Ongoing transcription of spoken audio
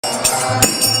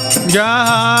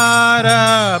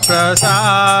Jahara prasadeva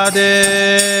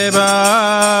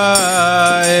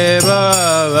eva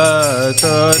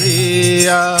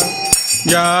vatoriya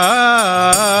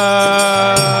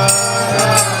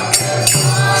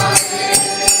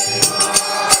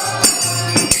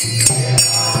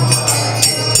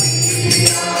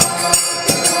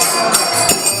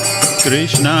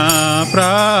Krishna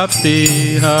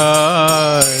prapti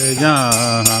hai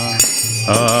jahan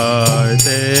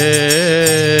aate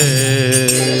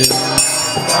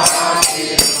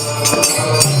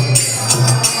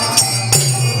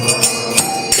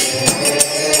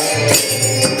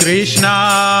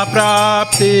Krishna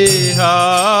prapti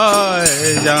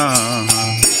hai jahan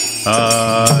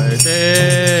aate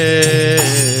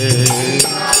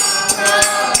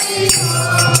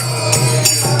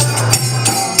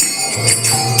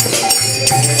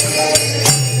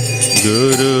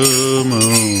Guru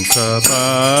Mukha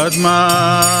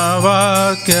Padma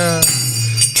Vakya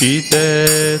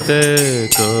Chite Te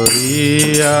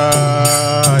Koriya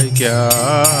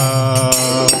Kya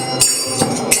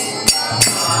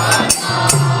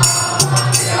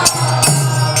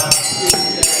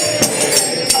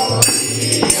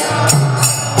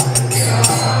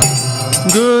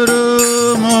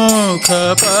Guru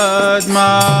Mukha Padma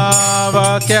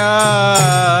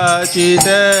Vakya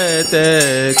Chite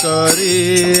Te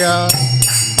Koriya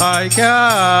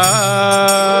Kya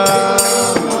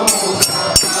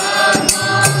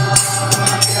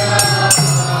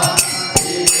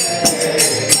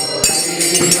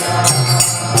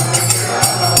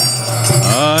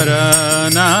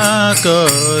Arana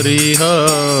Koriho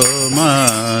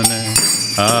Mane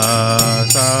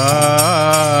Asa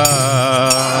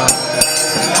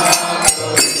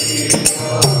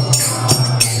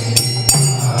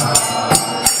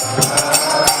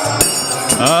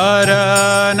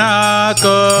Arana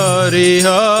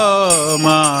Koriho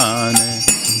Mane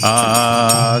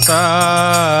Asa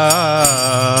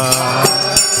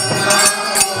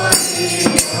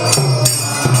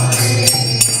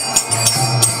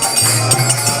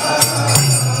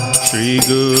Shri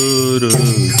Guru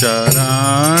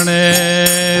Charane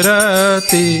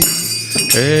Rati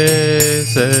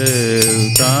Aise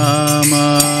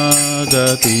Uttama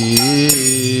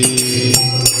Gati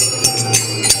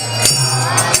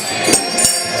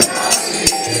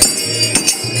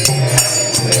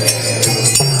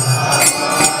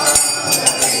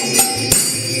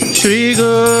Shri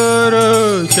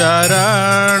Guru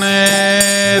Charane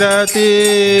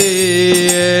Rati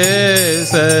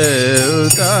Aise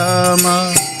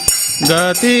Uttama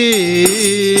Gati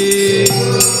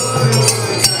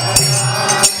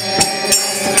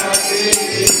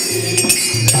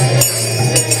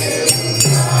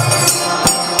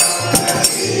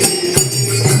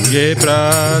Ye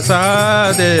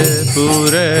prasade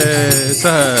pure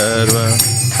sarva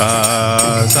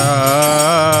asa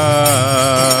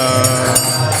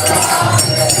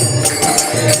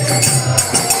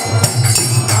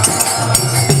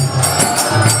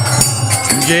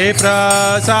Ye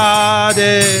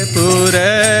prasade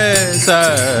pure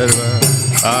sarva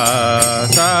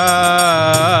asa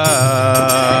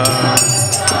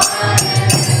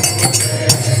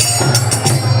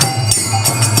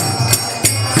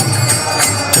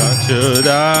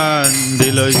Chachudan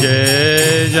dilo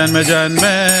ye janme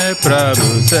janme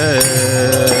prabhu se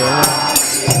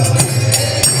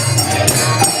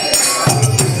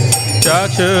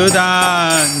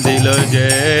Chachudan dilo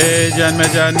ye janme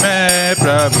janme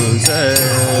prabhu se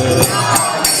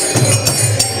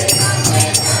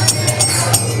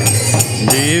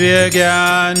Divya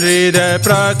gyan hriday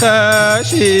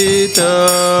prakashito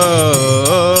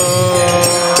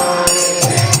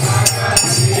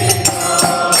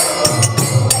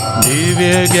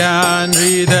Divya gyan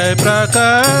hriday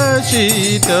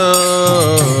prakashito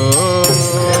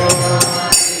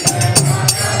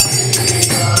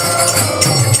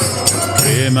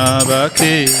Prema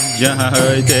bhakti jahan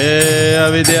hote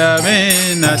avidya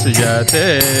mein nas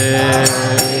jate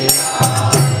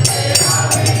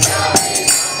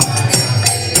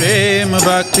Prema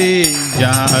bhakti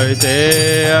jahan hote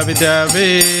avidya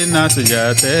mein nas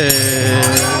jate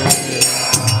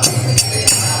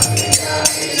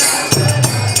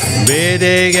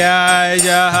Vede gyaya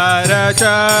jahara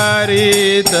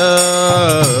charito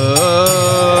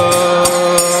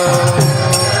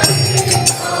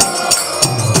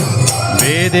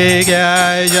Vede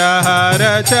gyaya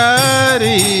jahara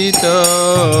charito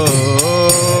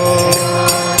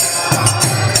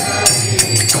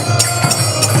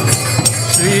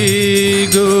Shri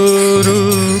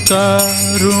Guru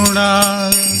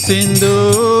Karuna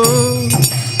Sindhu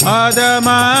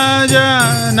Adama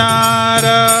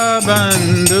Janara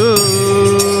Bandhu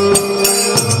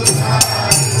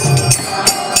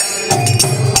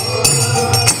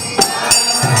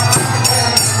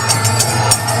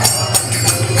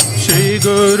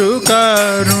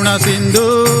Karuna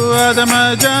Sindhu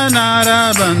Adama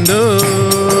Janara Bandhu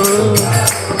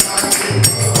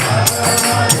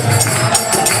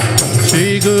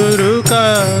Shri Guru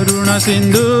Karuna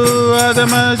Sindhu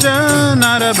Adama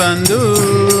Janara Bandhu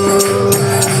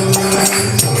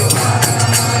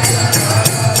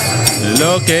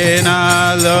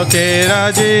Lokena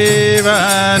Lokera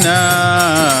Jivana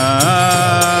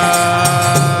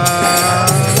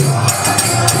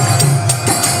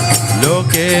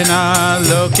Lokena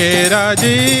Lokera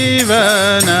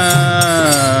Jivana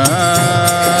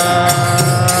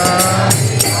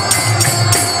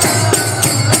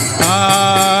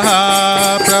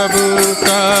Aha Prabhu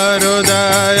Karo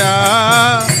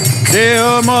Daya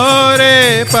Deo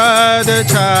More Pad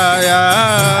Chaya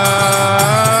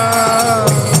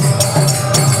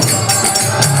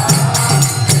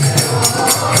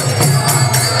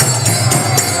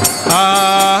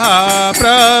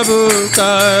Prabhu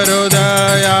Karo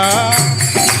Daya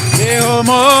Deho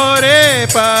More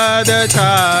Pad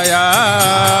Chaya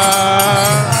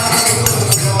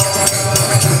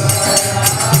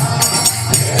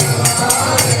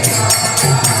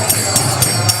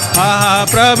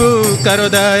Prabhu Karo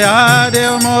Daya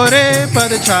Deho More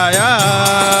Pad Chaya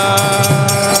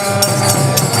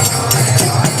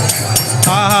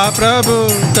Prabhu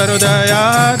Karo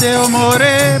Daya Deho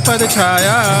More Pad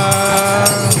Chaya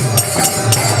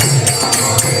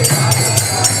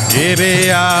Jebe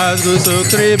Azgu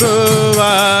Sukri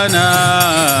Bhuvana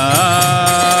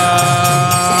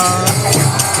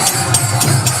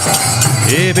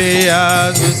Jebe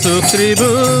Azgu Sukri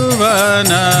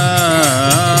Bhuvana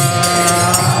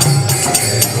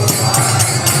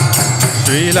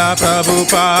Srila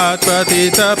Prabhupada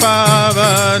Patita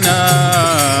Pavana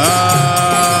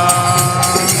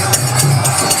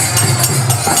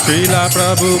Srila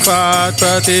Prabhupada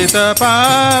Patita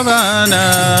Pavana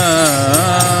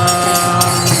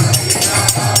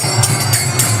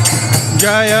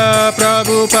Jaya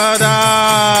Prabhupada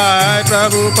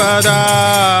Prabhupada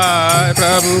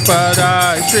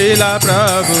Prabhupada Srila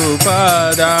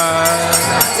Prabhupada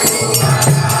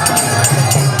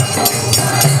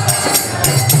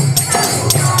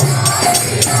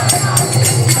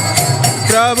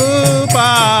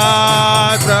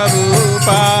Prabhupada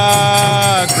Prabhupada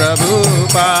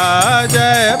Prabhupada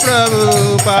Jaya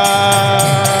Prabhupada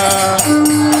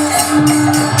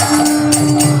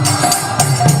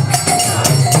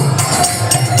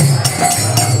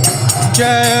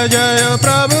Jaya Jaya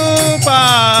Prabhupada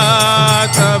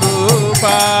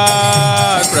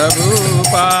Prabhupada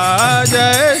Prabhupada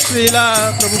Jaya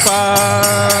Srila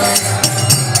Prabhupada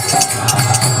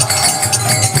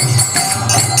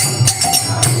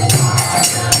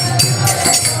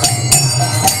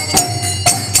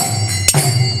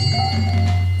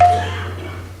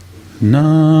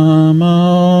Namam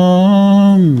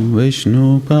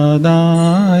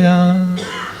Vishnupadaya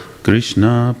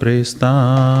Krishna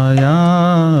Prestaya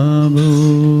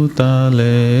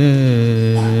Bhutale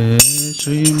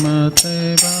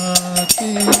Srimate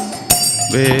Bhakti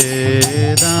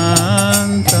Vedanta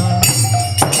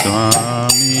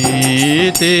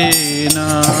Swamiti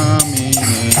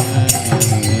Namine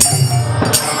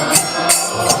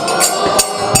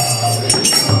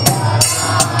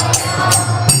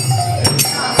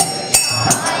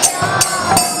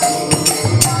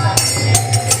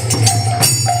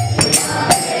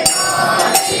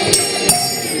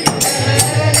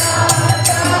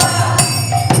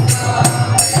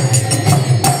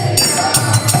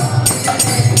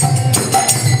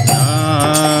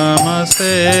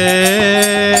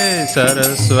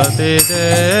Saraswati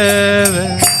Deve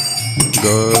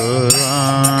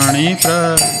Gaurvani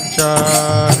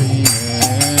Pracharine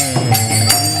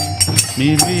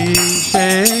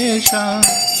Nirvishesha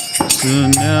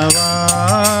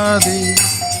Sunyavadi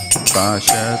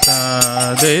Pashata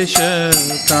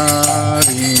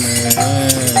Deshakarine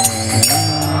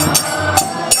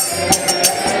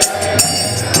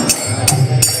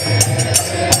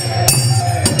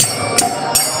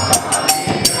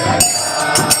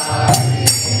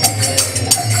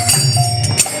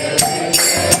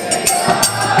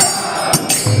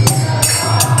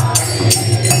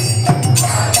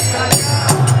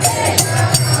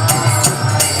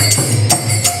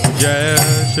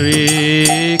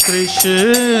Shri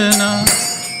Krishna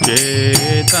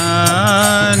Chaitanya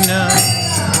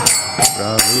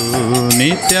Prabhu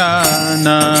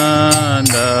Nityananda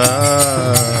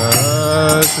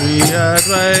Shri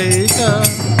Advaita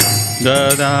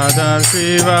Gadadhar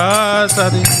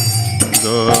Srivasadi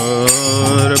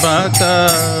Gaur Bhakta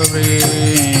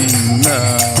Vrinda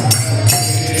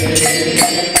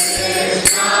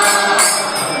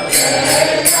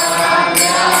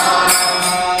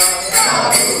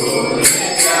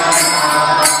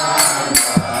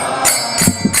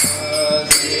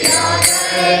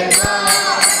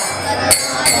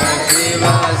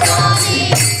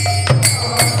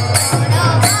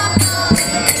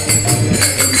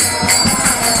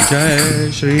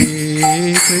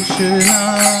Shri Krishna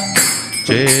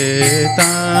Chaitanya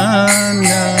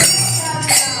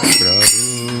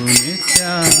Prabhu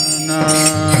Nityananda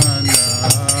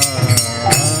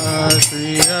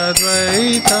Shri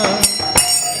Advaita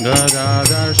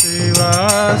Gadadhar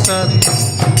Srivasadi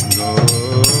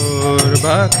Gaur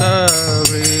Bhakta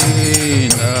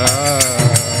Vrinda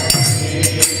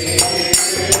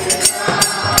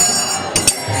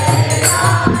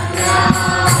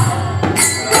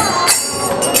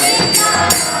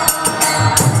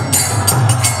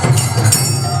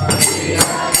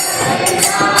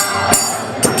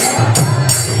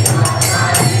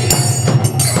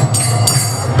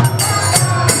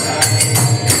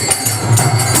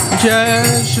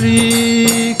Jai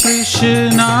Shri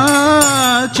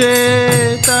Krishna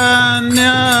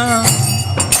Chaitanya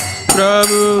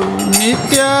Prabhu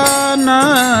Nityananda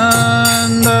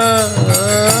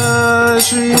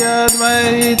Shri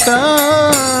Advaita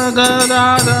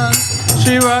Gadadhar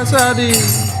Srivasadi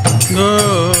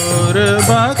Gaur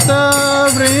Bhakta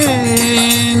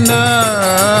Vrinda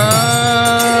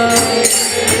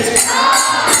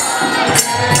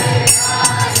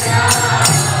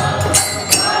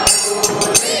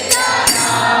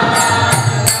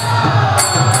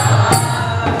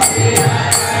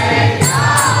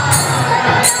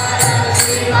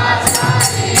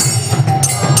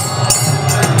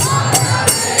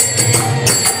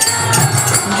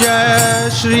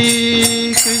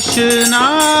Shri Krishna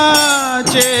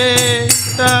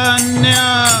Chaitanya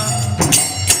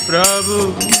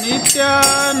Prabhu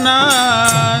Nityananda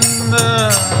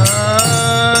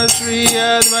Shri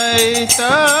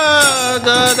Advaita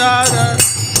Gadadhar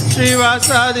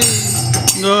Srivasadi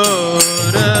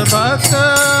Gaur Bhakta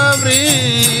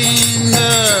Vrinda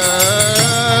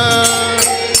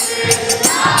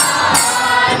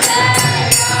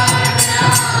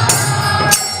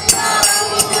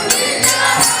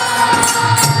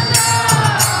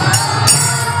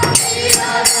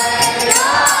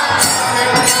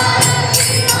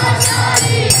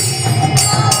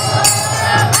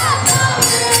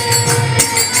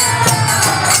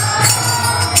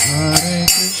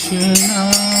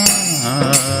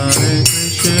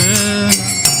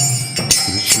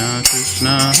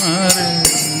Krishna Hare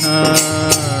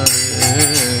Hare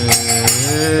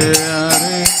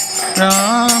Hare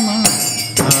Rama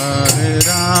Hare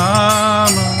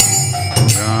Rama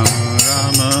Rama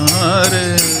Rama Hare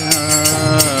Hare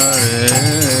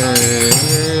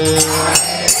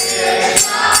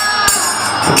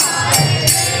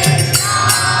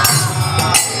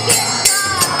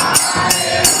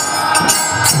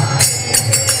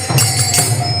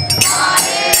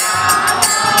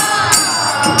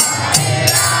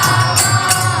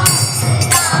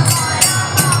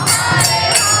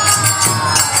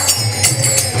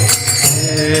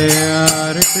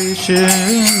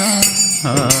Krishna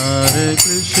Hare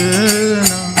Krishna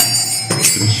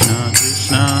Krishna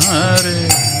Krishna Hare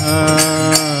Hare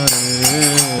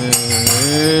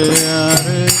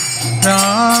Hare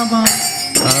Rama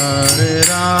Hare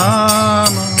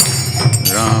Rama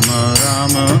Rama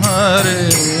Rama Hare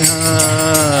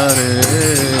Hare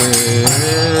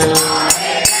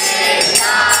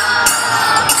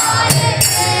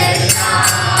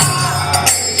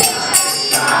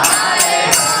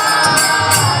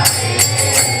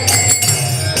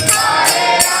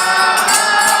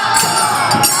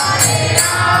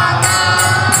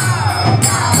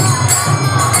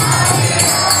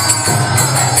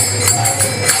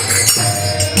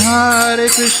Hare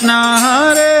Krishna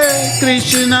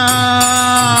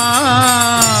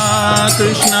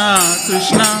Krishna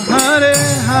Krishna Hare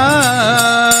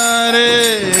Hare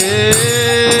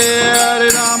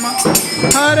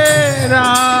Hare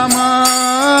Rama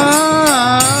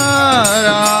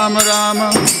Rama Rama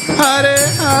Hare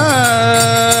Hare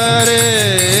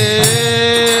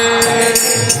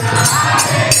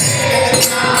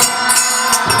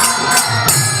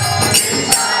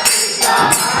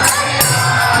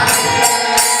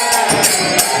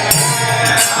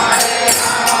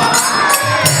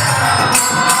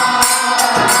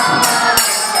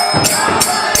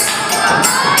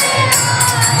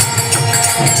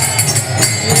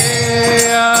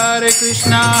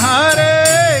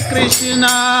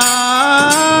Krishna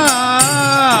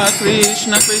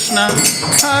Krishna Krishna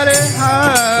Hare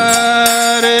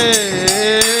Hare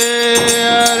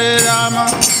Hare Rama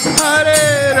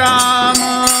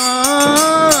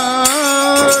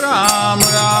Rama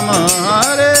Rama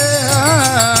Hare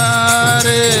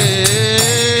Hare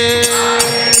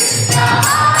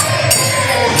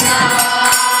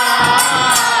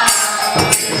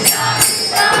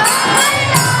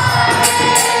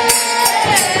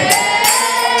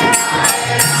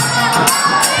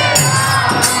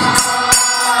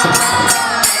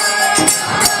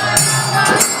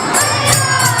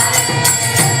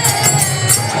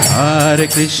Hare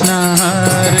Krishna,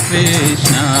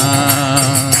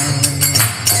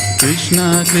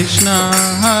 Krishna Krishna,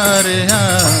 Hare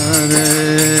Hare,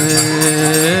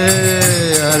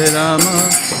 Hare Rama,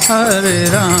 Hare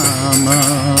Rama,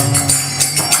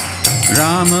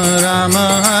 Rama Rama,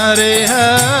 Hare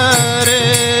Hare.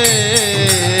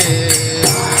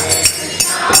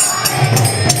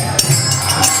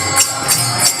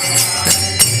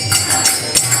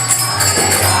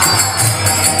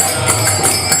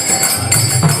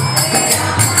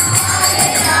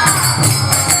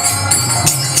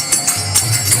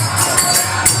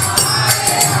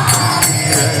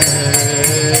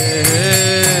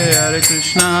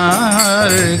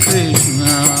 Hare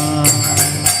Krishna,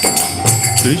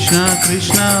 Krishna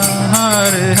Krishna,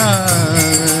 Hare Hare,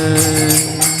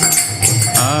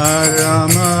 Hare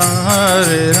Rama,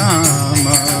 Hare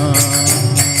Rama,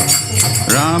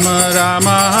 Rama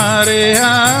Rama, Hare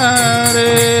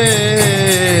Hare.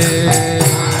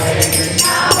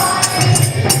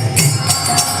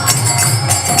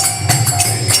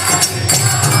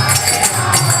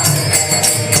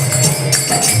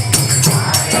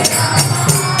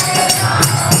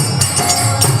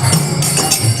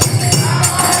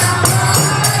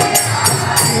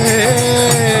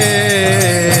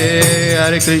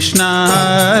 Hare Krishna,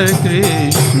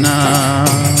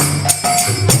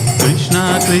 Krishna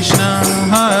Krishna,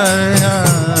 Hare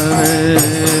Hare,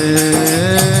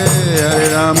 Hare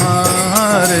Rama,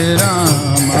 Hare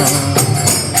Rama,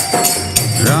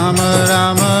 Rama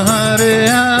Rama, Hare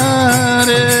Hare.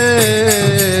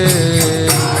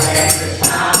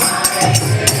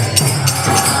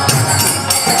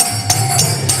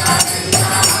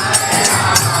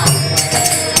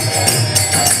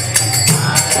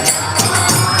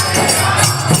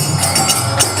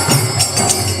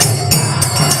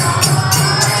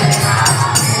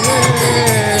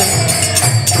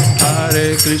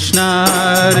 Krishna,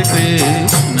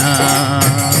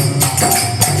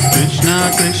 Krishna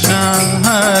Krishna,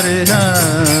 Hare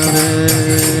Hare,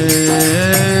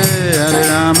 Hare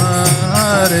Rama,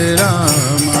 Hare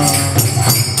Rama,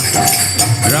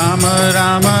 Rama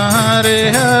Rama,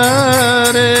 Hare Hare.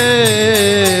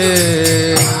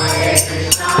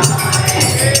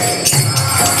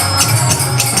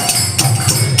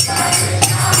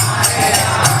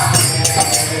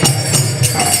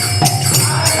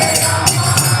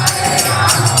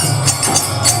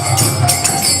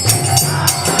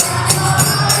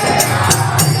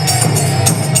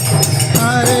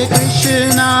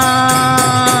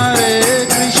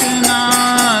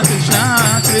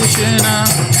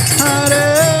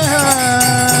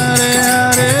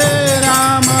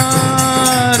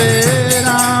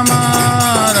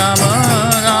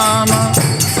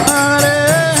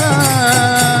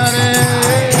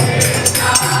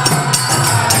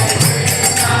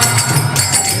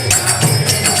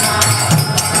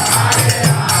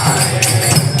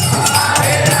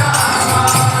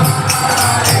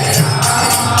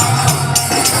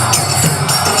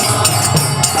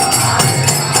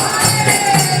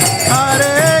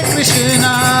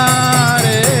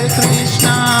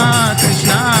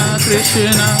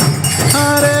 Krishna,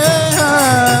 Hare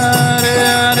Hare,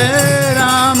 Hare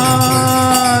Rama,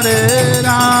 Hare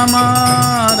Rama,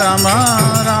 Rama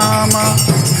Rama,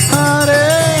 Hare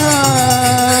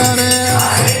Hare.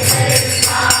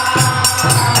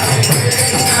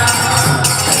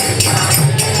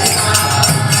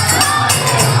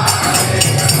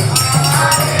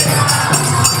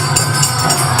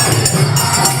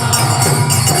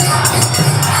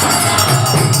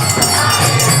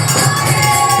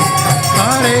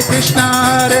 Hare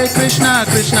Krishna,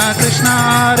 Krishna Krishna,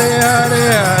 Hare Hare,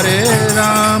 Hare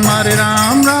Ram,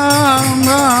 Ram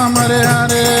Ram, Hare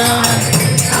Hare.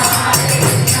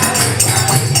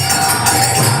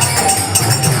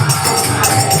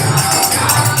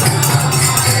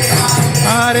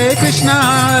 Hare Krishna,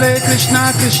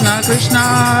 Krishna Krishna,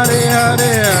 Hare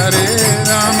Hare,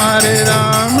 Hare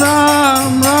Ram,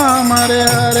 Ram Ram, Hare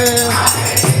Hare.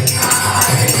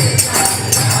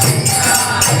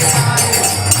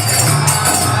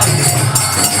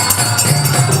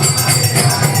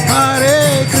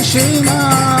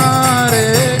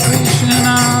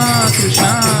 Krishna,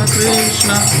 Krishna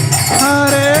Krishna,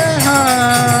 Hare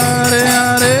Hare,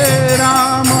 Hare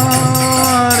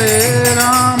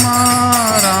Rama,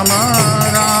 Rama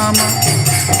Rama,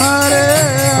 Hare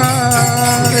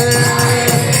Hare.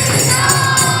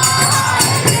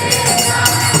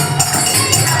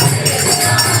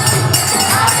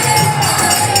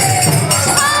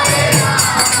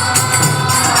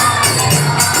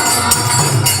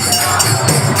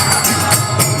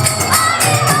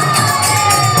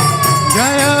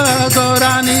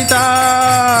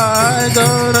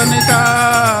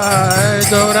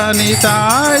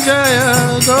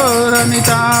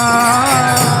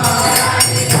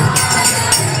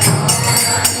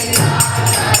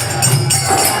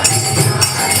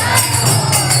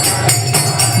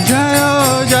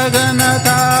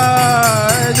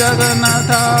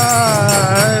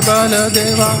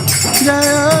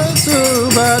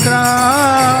 Subhadra.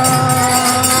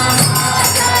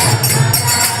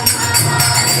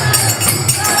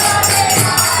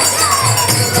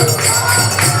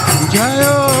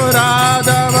 Jayo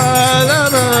Radha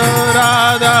Vallabha,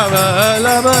 Radha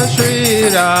Vallabha Shri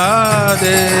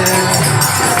Radhe.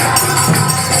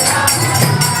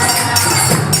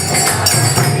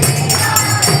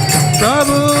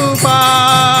 Prabhupada,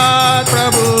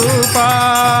 Prabhupada,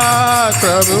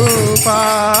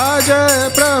 Prabhupada, Jai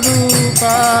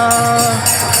Prabhupada.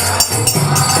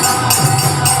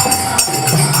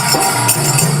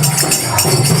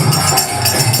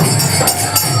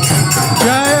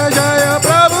 Jaya Jaya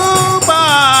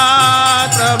Prabhupada,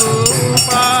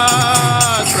 Prabhupada,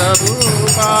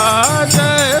 Prabhupada,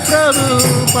 Jai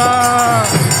Prabhupada.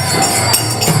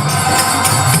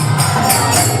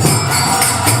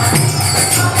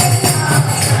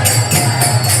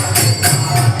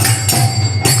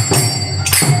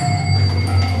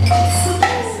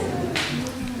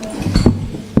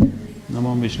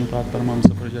 Vishnupad Paramhans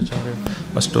परिव्राजकाचार्य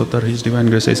अष्टोत्तर his divine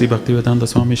grace ऐसी भक्तिवेदांत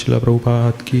स्वामी शिला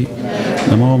प्रभुपाद की।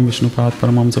 नमो विष्णुपाद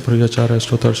परमहंस परिव्राजकाचार्य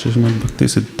अष्टोत्तर श्रीमद् भक्ति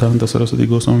सिद्धांत सरस्वती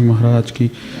गोस्वामी महाराज की।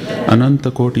 अनंत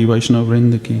कोटि वैष्णव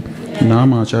वृंद की।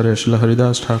 नाम आचार्य श्री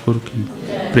हरिदास ठाकुर की।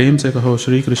 प्रेम से कहो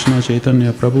श्री कृष्ण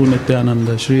चैतन्य प्रभु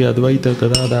नित्यानंद श्री अद्वैत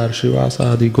गदाधार श्रीवास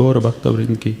आदि गौर भक्त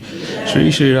वृंद की।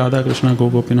 श्री श्री राधा कृष्ण गो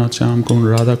गोपीनाथ श्याम कुंड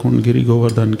राधा कुंड गिरि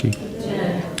गोवर्धन की।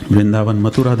 वृंदावन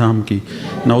मथुरा धाम की।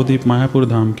 नवदीप मायापुर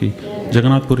धाम की।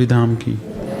 जगन्नाथपुरी धाम की।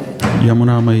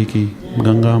 यमुना मई की।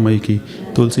 गंगा मई की।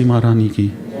 तुलसी महारानी की।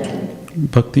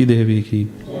 भक्ति देवी की।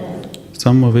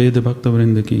 समवेद भक्त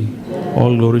वृंद की।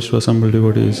 All glories to assembled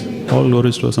devotees. All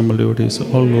glories to assembled devotees.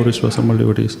 All glories to assembled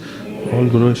devotees. All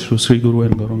glories to Sri Guru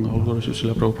and Gauranga. All glories to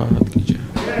Srila Prabhupada की जय।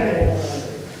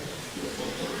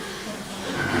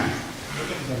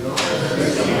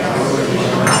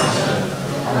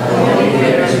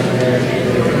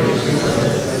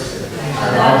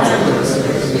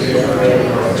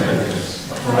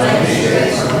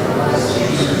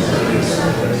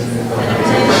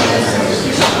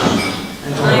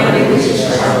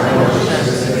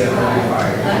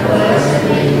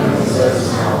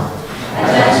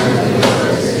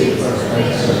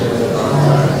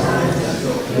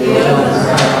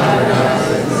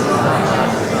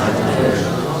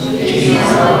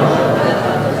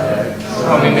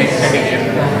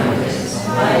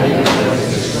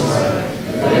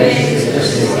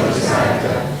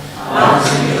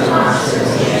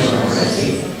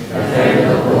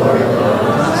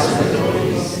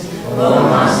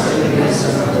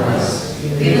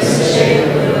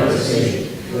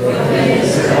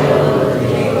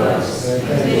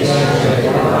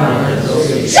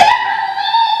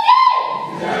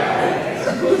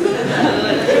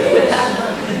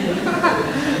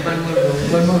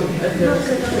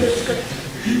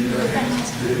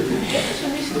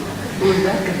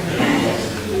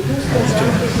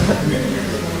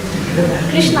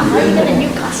 Krishna, how are you going to new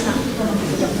class now?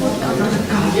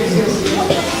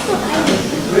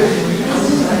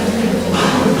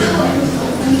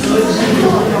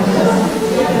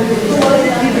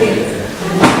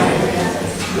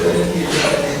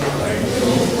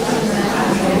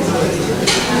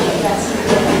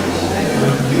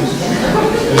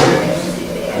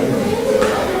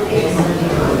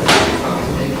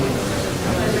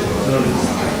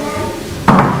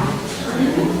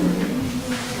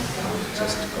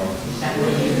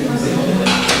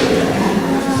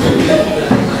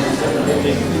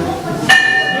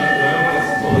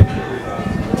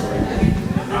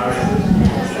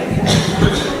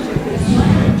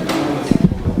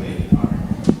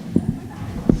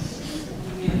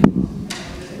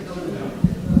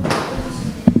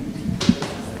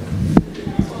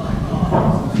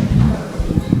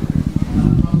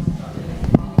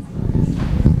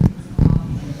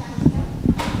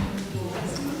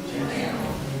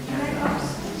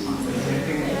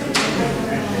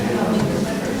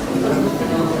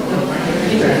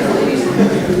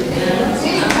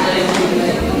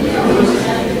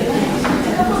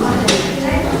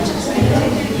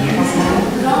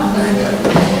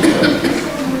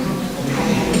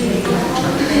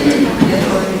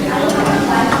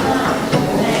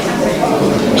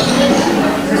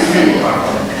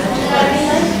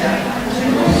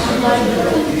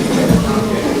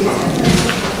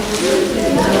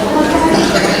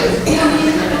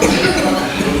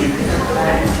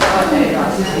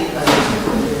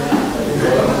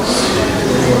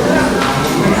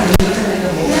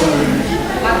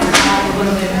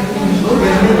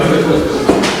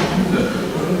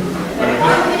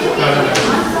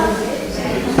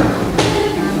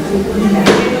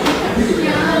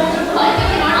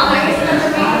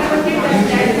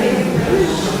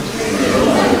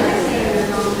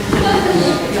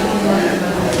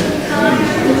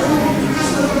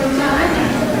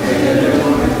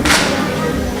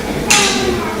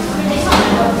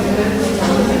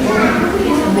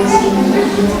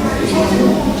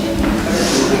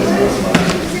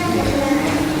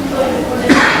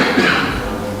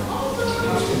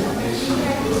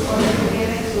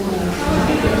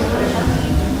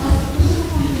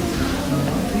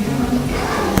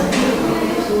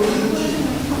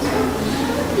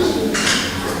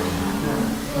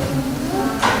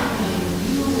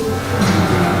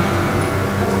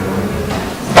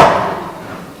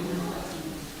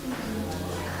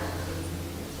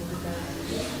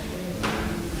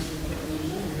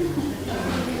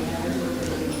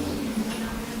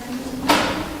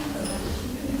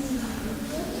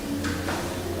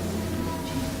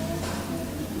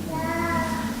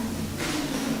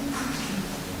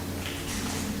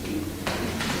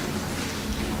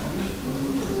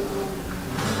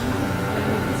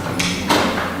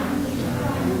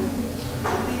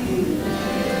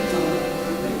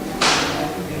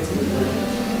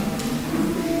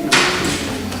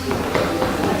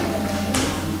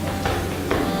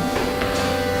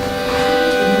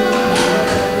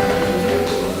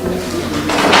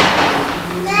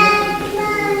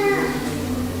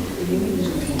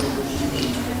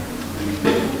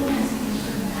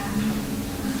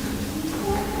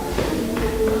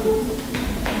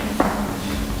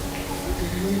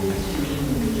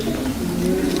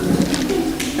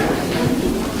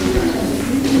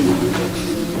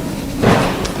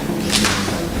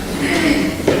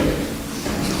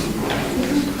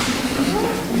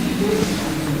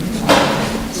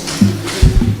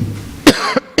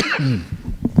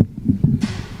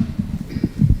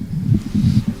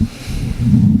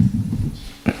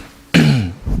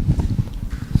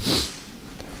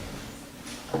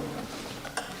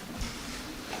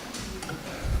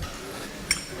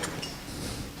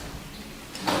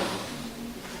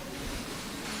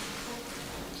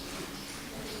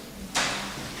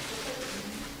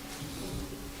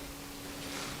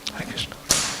 Hare Krishna.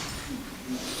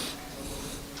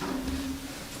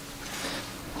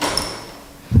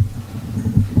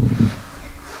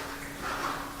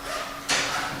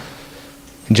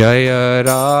 Jaya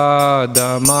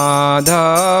Radha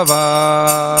Madhava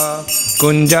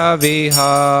Kunja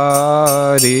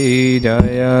Vihari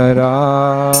Jaya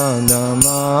Radha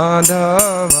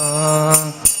Madhava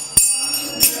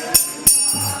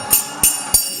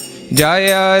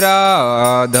Jaya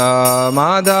Radha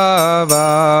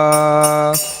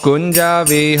Madhava Kunja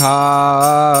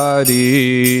Vihari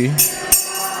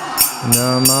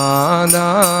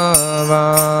Namadhava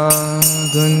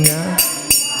Kunja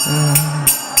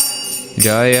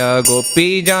Jaya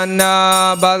Gopi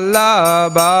Jana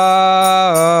Ballabha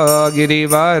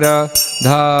Girivara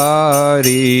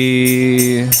Dhari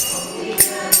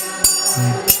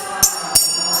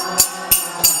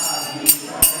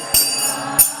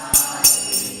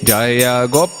Jaya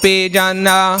Gopi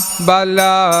Jana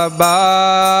Ballabha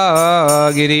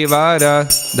Girivara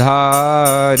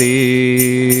Dhari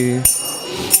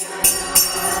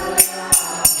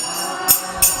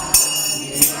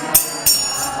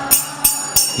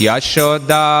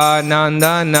Yashoda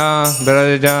Nandana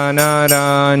Brajana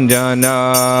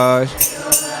Ranjana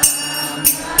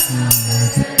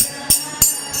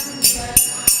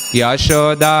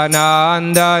Yashoda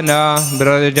Nandana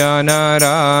Brajana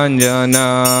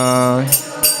Ranjana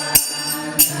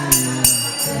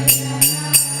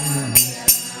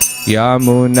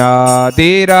Yamuna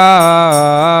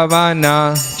Tiravana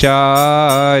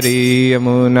Chari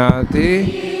Yamuna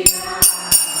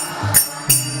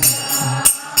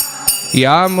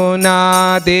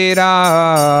Yamuna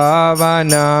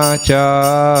Tiravana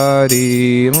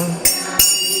Chari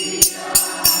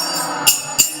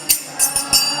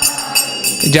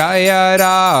Jaya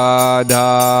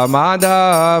Radha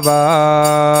Madhava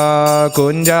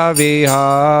Kunja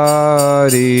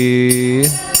Vihari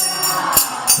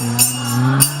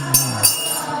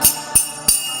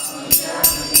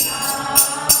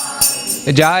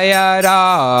Jaya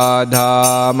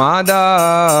Radha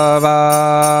Madhava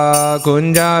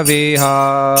Kunja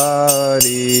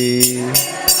Vihari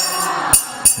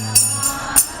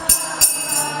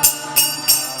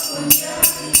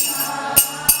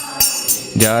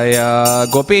Jaya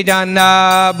Gopi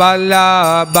Jana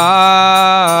Ballabha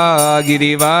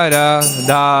Girivara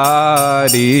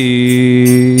Dhari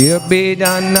Gopi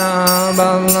Jana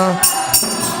Ballabha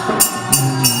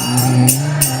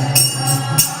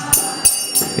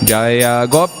Jaya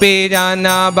Gopi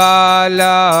Jana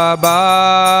Ballabha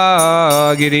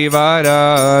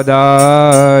Girivara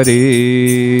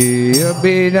Dhari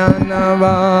Gopi Jana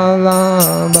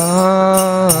Ballabha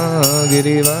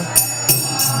Girivara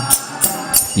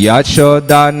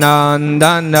Yashoda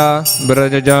Nandana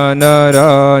Brajana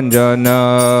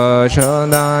Ranjana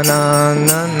Yashoda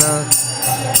Nandana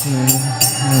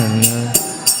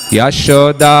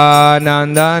Yashoda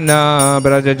Nandana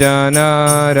Brajana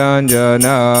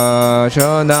Ranjana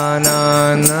Yashoda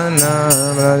Nandana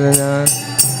Brajana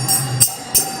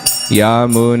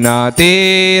Yamuna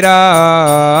Tiravana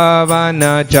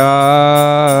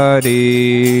Chari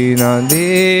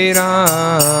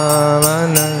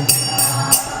Nandiravana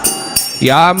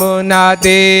Yamuna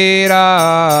Tiravana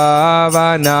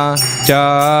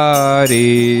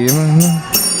Chari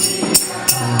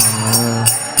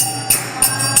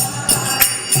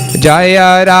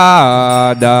Jaya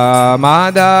Radha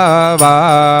Madhava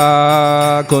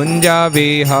Kunja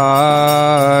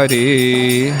Vihari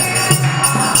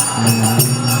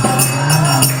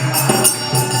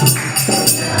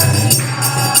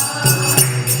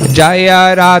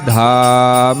Jaya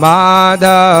Radha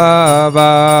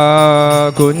Madhava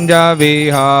Kunja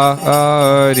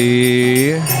Vihari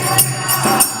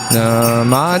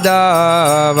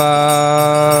Madhava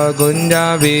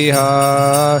Kunja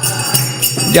Vihari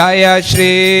Jaya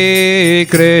Shri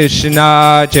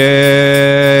Krishna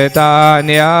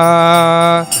Chaitanya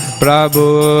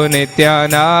Prabhu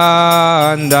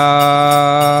Nityananda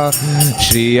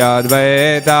Shri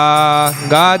Advaita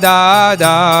Gadadhar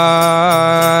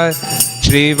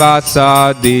Shri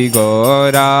Vasadi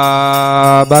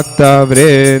Gora Bhakta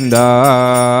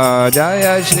Vrinda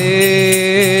Jaya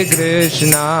Shri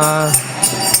Krishna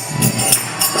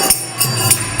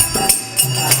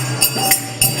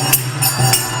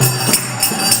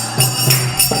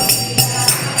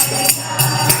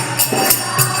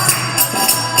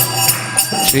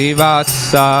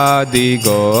Srivasadi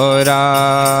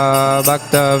Gora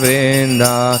Bhakta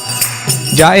Vrinda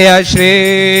Jaya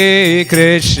Shri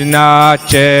Krishna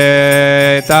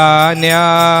Chaitanya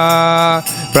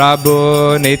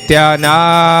Prabhu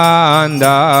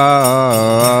Nityananda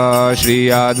Shri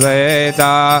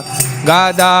Advaita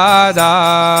Gadadhar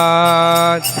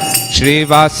Shri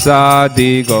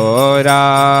Vasadi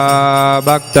Gaura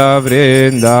Bhakta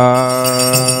Vrinda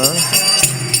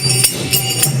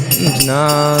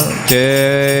Krishna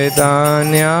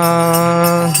Chaitanya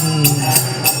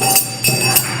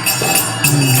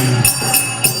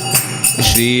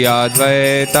Shri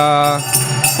Advaita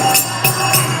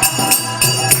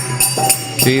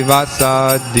Shri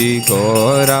Vasadi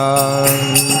Gaura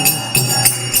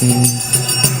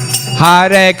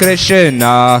Hare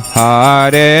Krishna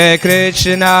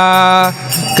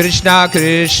Krishna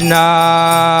Krishna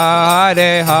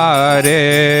Hare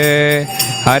Hare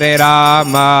Hare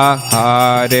Rama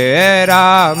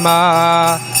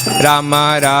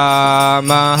Rama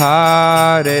Rama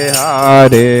Hare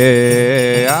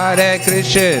Hare Hare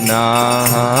Krishna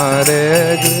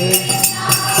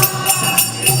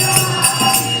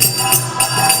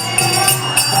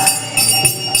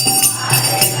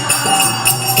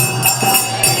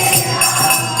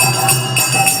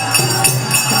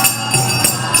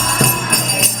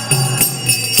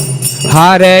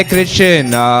Hare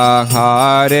Krishna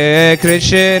Hare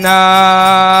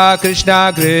Krishna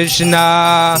Krishna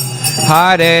Krishna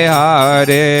Hare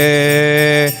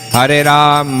Hare Hare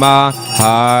Rama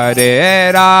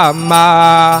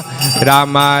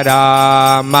Rama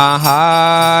Rama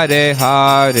Hare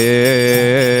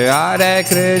Hare Hare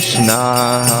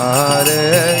Krishna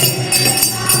Hare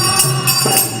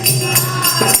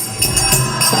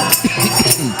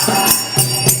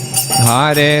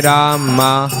Hare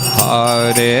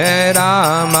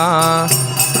Rama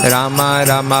Rama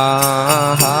Rama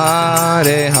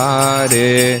Hare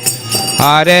Hare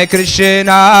Hare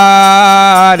Krishna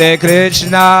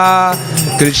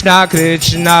Krishna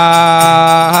Krishna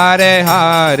Hare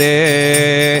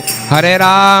Hare Hare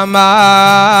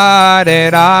Rama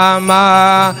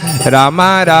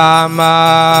Rama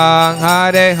Rama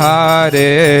Hare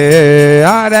Hare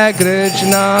Hare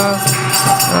Krishna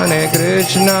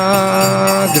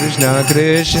Krishna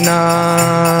Krishna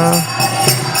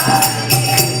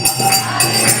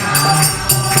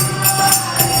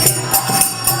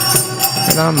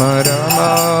Rama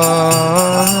Rama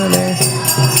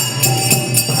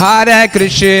Hare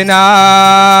Krishna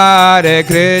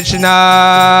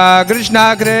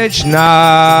Krishna Krishna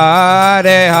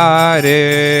Hare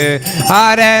Hare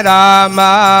Hare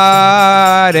Rama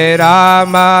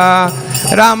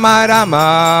Rama Rama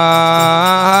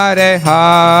Hare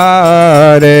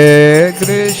Hare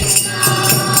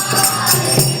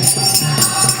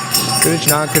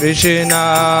Krishna Krishna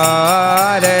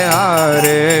Hare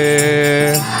Hare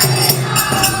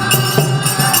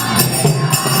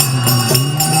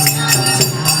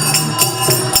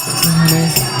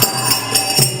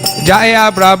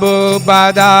Jaya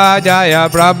Prabhupada Jaya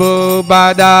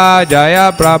Prabhupada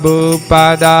Jaya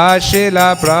Prabhupada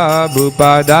Srila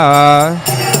Prabhupada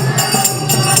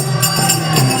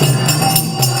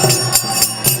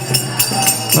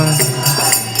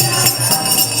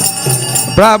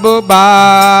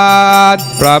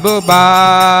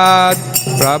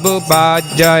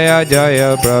Prabhupada Jaya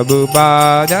Jaya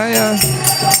Prabhupada Jaya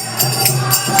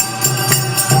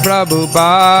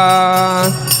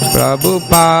Prabhupada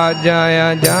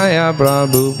Jaya Jaya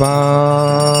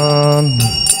Prabhupada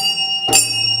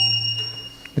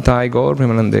Nitai Gaur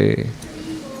Premanande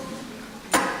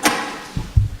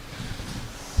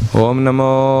Om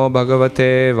Namo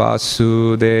Bhagavate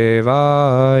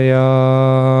Vasudevaya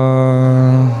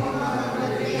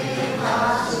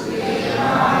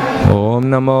Om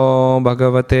Namo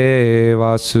Bhagavate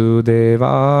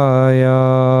Vasudevaya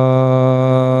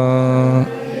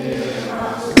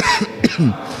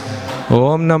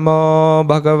Om Namo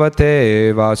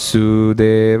Bhagavate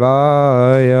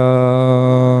Vasudevaya.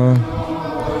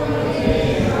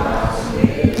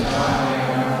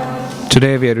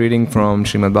 Today we are reading from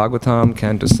Srimad Bhagavatam,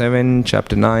 Canto 7,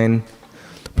 Chapter 9.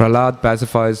 Prahlad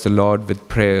pacifies the Lord with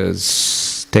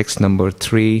prayers. Text number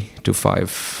 3 to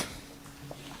 5.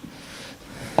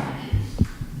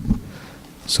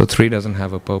 So 3 doesn't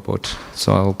have a purport,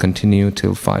 so I'll continue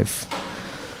till 5.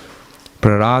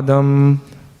 Praradam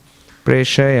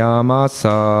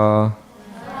Preshayamasa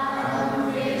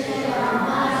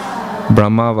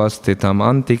Brahmavastitam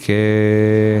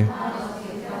Antike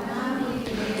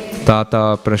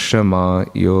Tata Prashama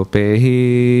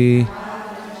Yopehi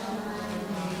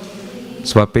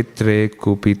Swapitre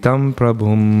Kupitam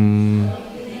Prabhum.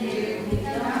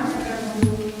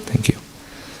 Thank you.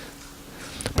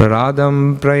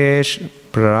 Praradam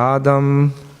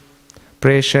Praradam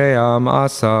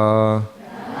preshayamasa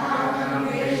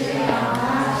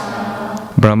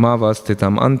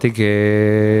Brahmavastitam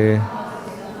antike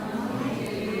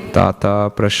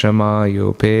Tata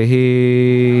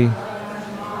prashamayopehi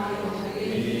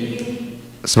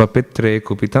Svapitre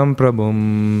kupitam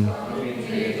prabhum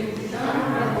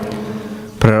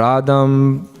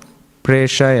Praradam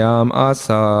preshayam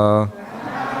asa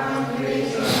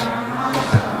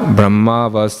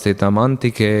Brahmavastitam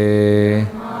antike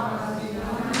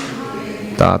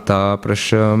Tata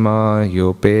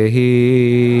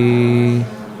prashamayopehi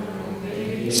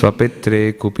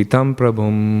Svapitre kupitam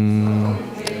prabhum.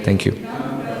 Thank you.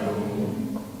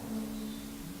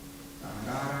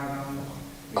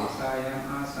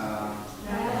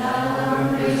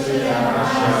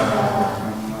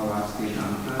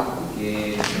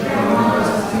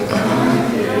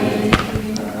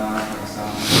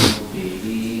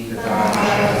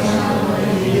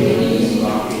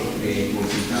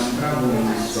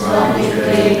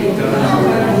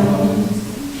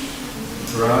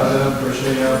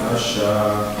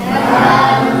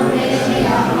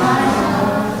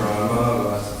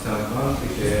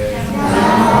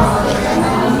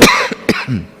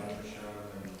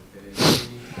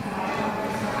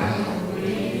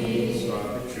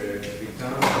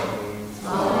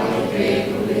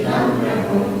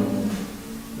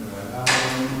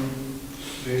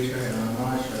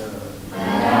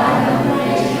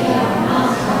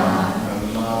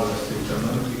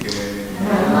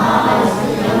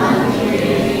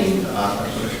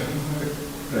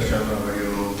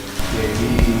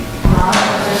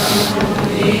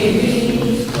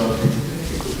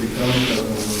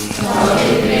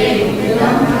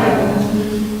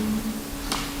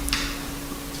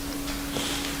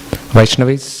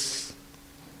 Vaishnavis.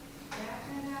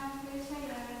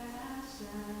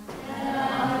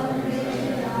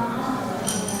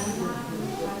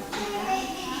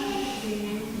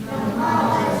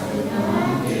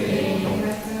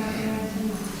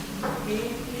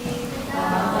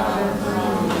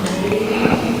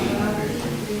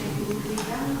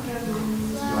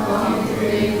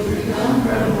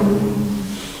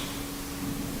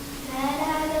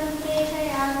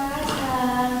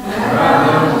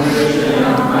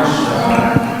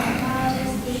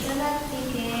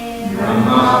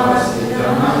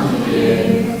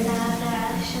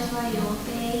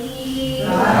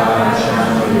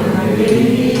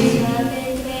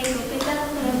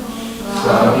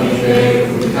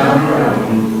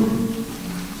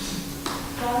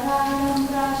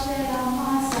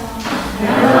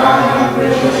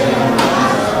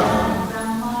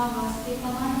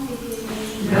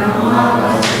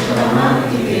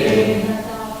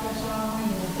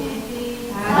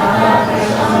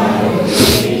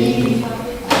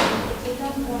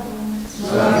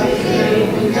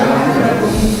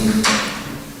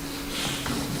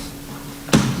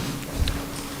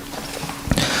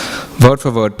 Word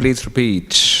for word, please repeat.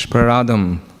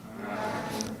 Praradam.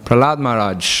 Prahlad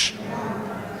Maharaj.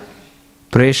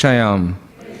 Preshayam.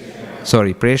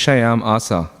 Preshayam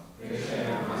asa.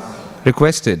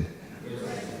 Requested.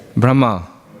 Brahma.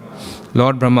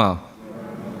 Lord Brahma.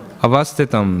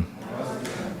 Avastitam.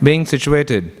 Being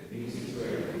situated.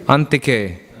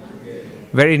 Antike.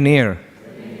 Very near.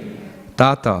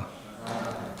 Tata.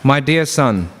 My dear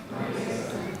son.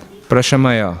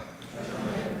 Prashamaya.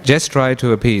 Just try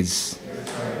to appease.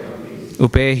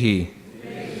 Upehi.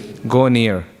 Go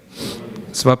near.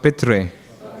 Svapitre.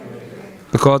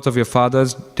 Because of your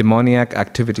father's demoniac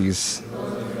activities.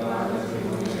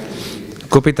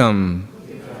 Kupitam.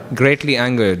 Greatly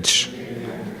angered.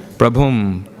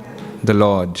 Prabhum. The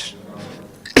Lord.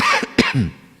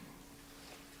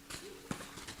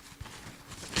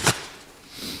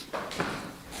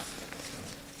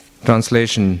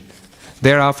 Translation.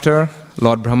 Thereafter,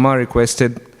 Lord Brahma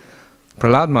requested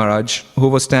Prahlad Maharaj, who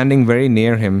was standing very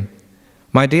near him,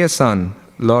 "My dear son,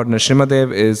 Lord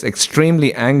Nrsimhadev is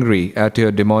extremely angry at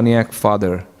your demoniac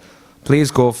father.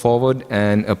 Please go forward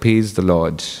and appease the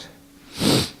Lord."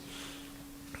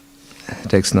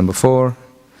 Text number 4.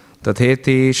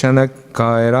 Tatheti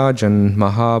Shanakaya Rajan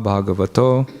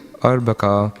Mahabhagavato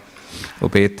Arbaka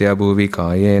Upetya Bhuvi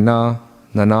Kayena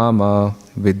Nanama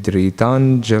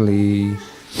Vidritanjali.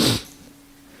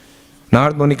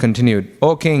 Narad Muni continued,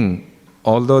 "O king,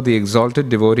 although the exalted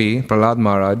devotee Prahlad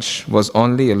Maharaj was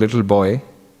only a little boy,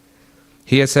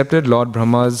 he accepted Lord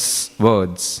Brahma's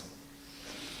words.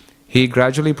 He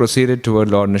gradually proceeded toward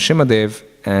Lord Nrsimhadev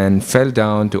and fell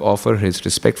down to offer his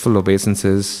respectful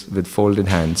obeisances with folded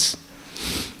hands."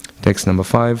 Text number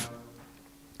 5.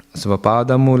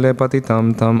 Svapadam mule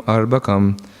patitam tam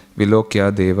arbakam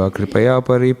vilokya deva kripaya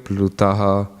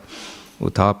pariplutaha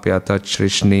utapya tat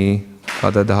shrishni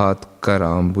padadhat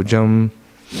karambujam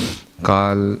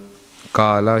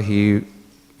kala hi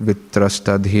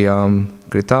vitrastadhyam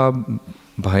krita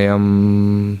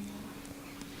bhayam.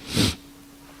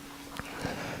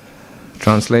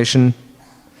 Translation.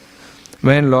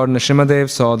 When Lord Nrsimhadev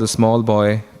saw the small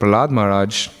boy Prahlad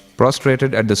Maharaj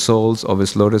prostrated at the soles of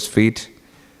his lotus feet,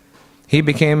 he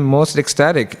became most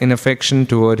ecstatic in affection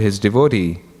toward his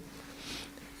devotee.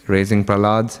 Raising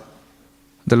Prahlad,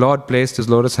 the Lord placed his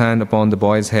lotus hand upon the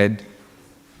boy's head,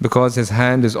 because his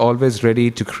hand is always ready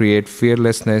to create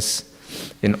fearlessness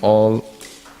in all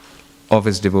of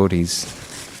his devotees.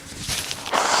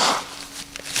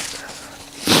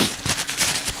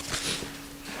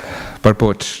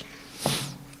 Purport.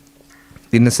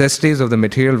 The necessities of the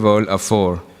material world are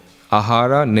four: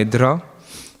 ahara, nidra,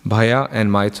 bhaya and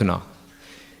maithuna.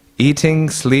 Eating,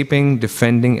 sleeping,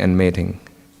 defending and mating.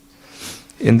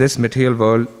 In this material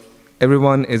world,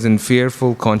 everyone is in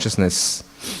fearful consciousness.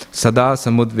 Sada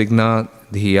samudvigna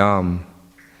dhyam.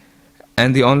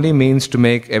 And the only means to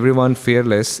make everyone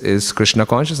fearless is Krishna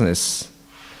consciousness.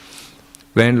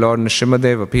 When Lord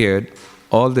Nrsimhadev appeared,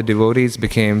 all the devotees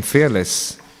became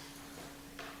fearless.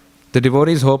 The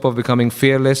devotee's hope of becoming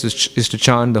fearless is to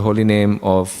chant the holy name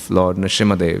of Lord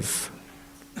Nrsimhadev.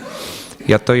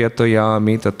 Yato yato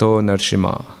yami tato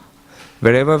Nrsimha.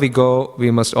 Wherever we go,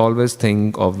 we must always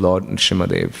think of Lord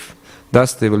Nrsimhadev.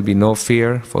 Thus there will be no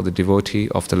fear for the devotee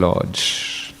of the Lord.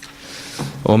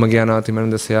 Om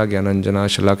Jnanatimirandasya Jnananjana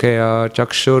Shalakaya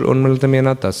Chakshur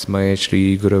Unmilitamena Tasmai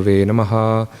Shri Gurave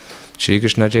Namaha. Shri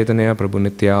Krishna Chaitanya Prabhu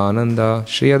Nityananda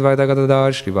Shri Advaita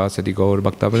Gadadhar Shri Vasadi Gaur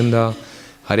Bhakta Vrinda.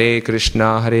 Hare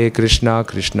Krishna Krishna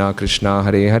Krishna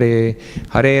Hare Hare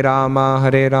Hare Rama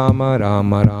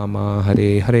Rama Rama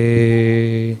Hare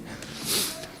Hare.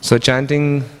 So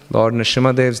chanting Lord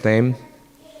Nrsimhadev's name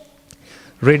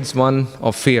rids one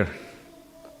of fear.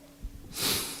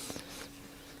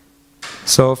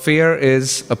 So fear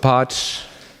is a part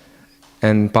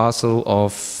and parcel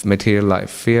of material life.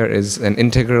 Fear is an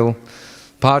integral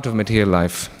part of material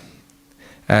life.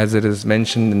 As it is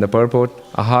mentioned in the purport,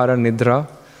 ahara nidra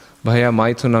bhaya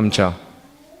maithunam cha.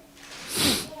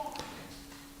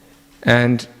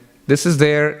 And this is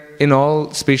there in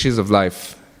all species of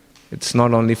life. It's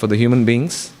not only for the human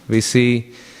beings. We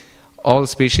see all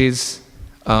species,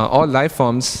 all life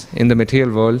forms in the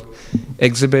material world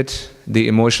exhibit the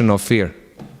emotion of fear.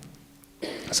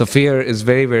 So fear is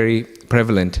very, very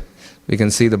prevalent. We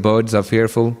can see the birds are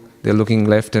fearful. They're looking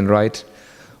left and right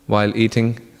while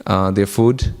eating their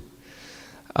food.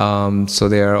 So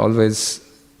they are always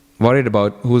worried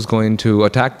about who's going to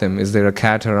attack them. Is there a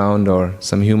cat around or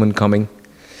some human coming?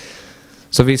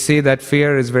 So we see that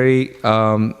fear is very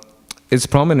is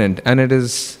prominent, and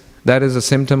that is a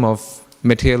symptom of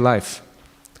material life.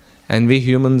 And we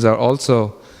humans are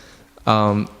also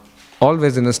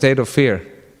always in a state of fear,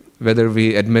 whether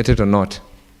we admit it or not.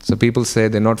 So people say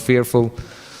they're not fearful,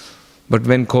 but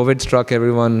when COVID struck,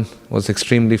 everyone was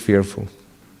extremely fearful.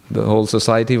 The whole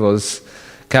society was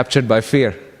captured by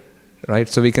fear, right?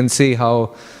 So we can see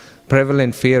how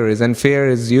prevalent fear is, and fear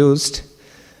is used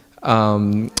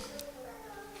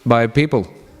by people.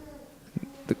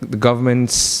 The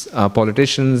governments,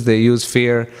 politicians, they use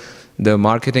fear. The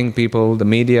marketing people, the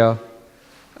media,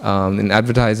 in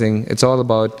advertising, it's all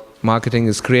about marketing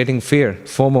is creating fear,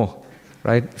 FOMO,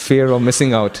 right? Fear of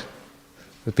missing out.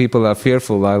 The people are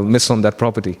fearful, I'll miss on that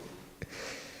property.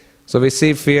 So we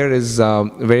see fear is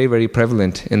very, very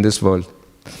prevalent in this world.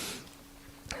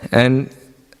 And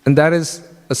that is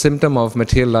a symptom of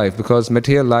material life, because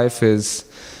material life is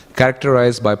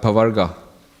characterized by pavarga.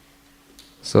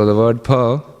 So the word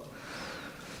pa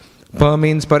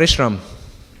means parishram.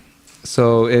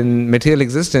 So in material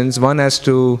existence, one has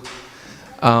to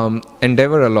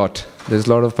endeavor a lot. There's a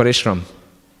lot of parishram.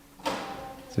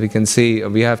 So we can see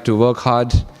we have to work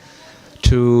hard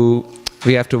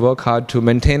to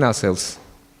maintain ourselves.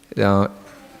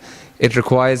 It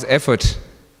requires effort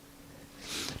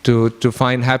to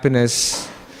find happiness,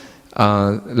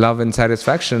 love and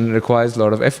satisfaction requires a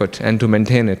lot of effort, and to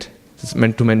maintain it. It's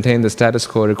meant to maintain the status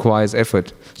quo requires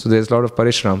effort. So there's a lot of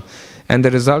parishram. And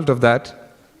the result of that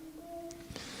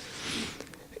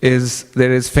is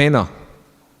there is fena.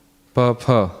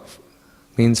 Pa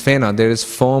means fena. There is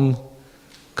foam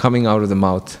coming out of the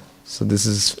mouth. So this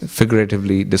is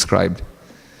figuratively described.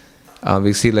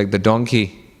 We see like the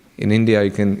donkey. In India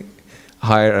you can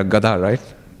hire a gada, right?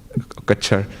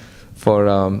 Kachar.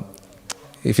 For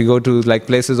if you go to like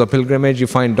places of pilgrimage, you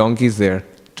find donkeys there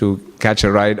to catch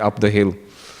a ride up the hill.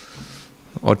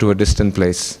 or to a distant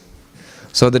place.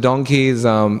 So the donkey is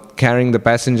carrying the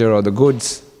passenger or the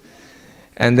goods,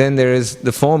 and then there is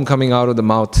the foam coming out of the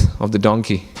mouth of the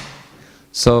donkey.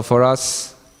 So for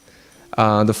us,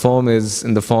 the foam is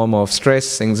in the form of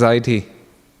stress, anxiety.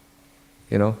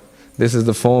 This is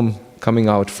the foam coming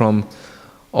out from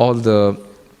all the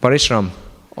parishram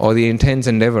or the intense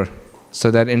endeavor. So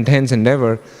that intense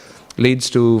endeavor leads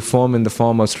to foam in the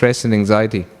form of stress and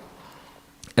anxiety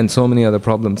and so many other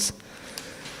problems.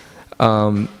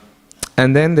 And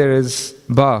then there is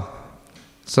ba.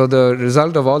 So the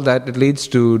result of all that, it leads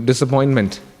to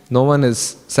disappointment. No one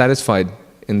is satisfied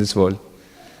in this world.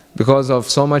 Because of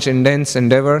so much intense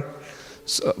endeavor,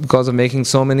 because of making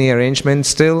so many arrangements,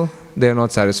 still they are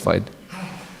not satisfied.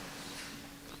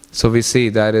 So we see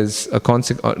that is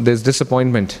there's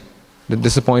disappointment. The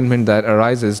disappointment that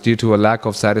arises due to a lack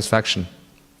of satisfaction.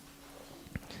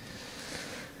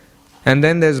 And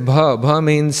then there's bha. Bha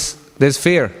means there's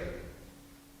fear.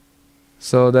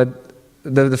 So that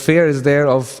the fear is there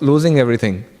of losing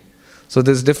everything. So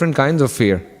there's different kinds of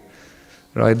fear.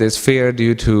 Right? There's fear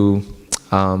due to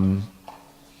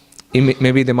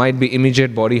maybe there might be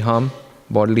immediate bodily harm,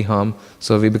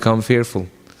 so we become fearful.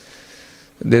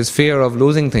 There's fear of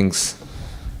losing things,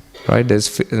 right?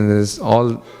 There's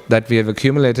all that we have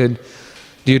accumulated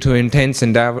due to intense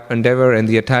endeavor and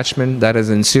the attachment that has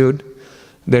ensued.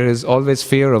 There is always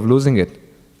fear of losing it.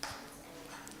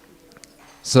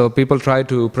 So people try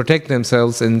to protect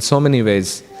themselves in so many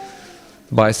ways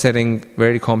by setting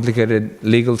very complicated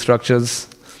legal structures,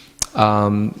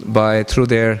 through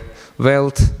their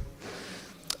wealth,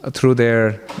 through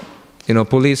their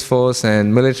police force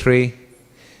and military,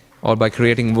 or by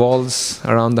creating walls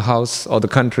around the house or the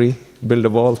country, build a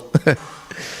wall.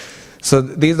 So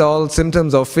these are all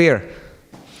symptoms of fear.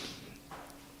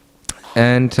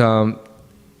 And so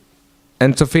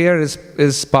fear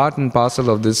is part and parcel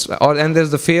of this. And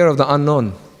there's the fear of the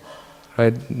unknown,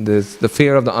 right? The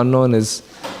fear of the unknown is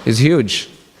huge.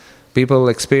 People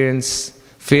experience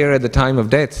fear at the time of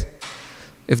death.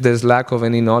 If there's lack of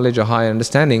any knowledge or high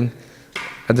understanding,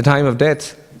 at the time of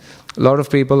death, a lot of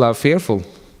people are fearful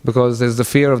because there's the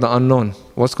fear of the unknown.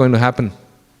 What's going to happen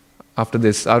after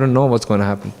this? I don't know what's going to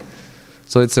happen.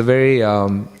 So it's a very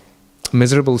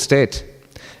miserable state.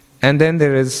 And then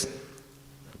there is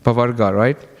pavarga,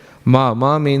 right?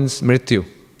 Ma means mrityu.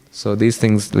 So these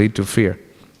things lead to fear.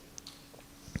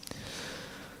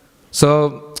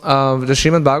 So the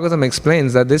Srimad Bhagavatam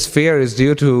explains that this fear is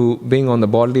due to being on the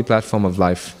bodily platform of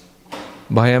life.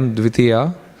 Bhayam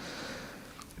dvitiya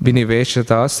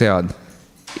viniveshata syad.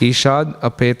 Ishad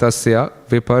apetasya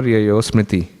viparyayo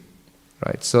smriti.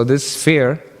 Right. So this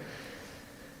fear,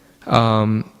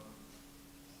 dvitiya,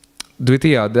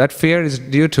 that fear is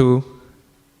due to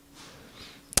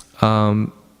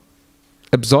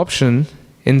absorption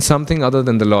in something other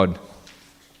than the Lord.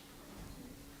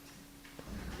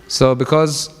 So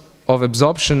because of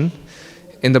absorption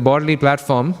in the bodily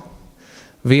platform,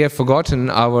 we have forgotten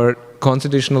our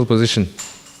constitutional position.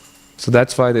 So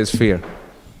that's why there's fear.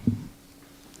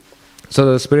 So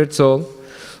the spirit soul,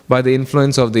 by the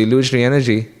influence of the illusory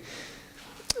energy,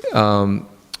 by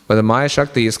the Maya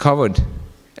Shakti, is covered.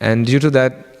 And due to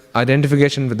that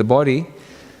identification with the body,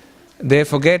 they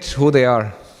forget who they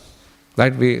are.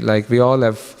 We all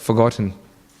have forgotten.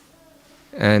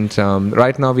 And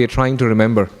right now we are trying to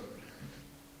remember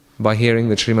by hearing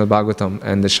the Srimad Bhagavatam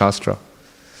and the Shastra.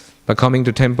 By coming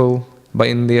to temple,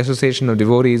 in the association of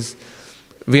devotees,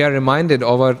 we are reminded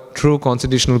of our true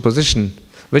constitutional position,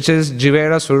 which is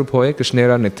Jivera Swarupoye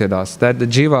Krishnera Nityadas, that the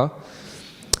Jiva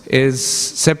is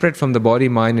separate from the body,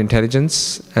 mind,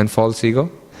 intelligence and false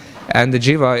ego, and the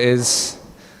Jiva is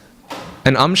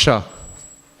an Amsha,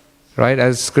 right?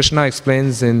 As Krishna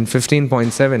explains in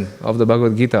 15.7 of the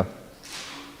Bhagavad Gita,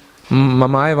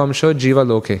 Mamaya Vamsho Jiva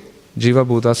Loke, Jiva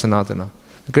Bhuta Sanatana.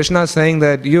 Krishna is saying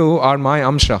that you are my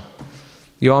Amsha.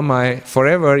 You are my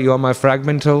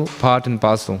fragmental part and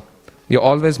parcel. You're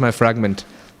always my fragment.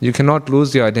 You cannot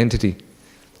lose your identity.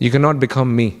 You cannot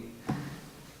become me.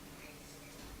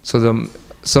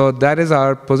 So that is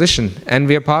our position. And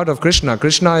we are part of Krishna.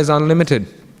 Krishna is unlimited.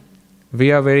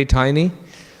 We are very tiny.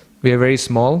 We are very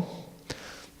small.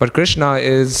 But Krishna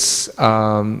is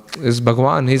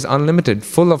Bhagavan. He is unlimited,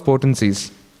 full of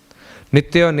potencies.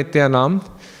 Nitya Nityanam,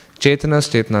 Chetanas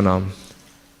Chetananam.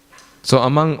 So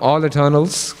among all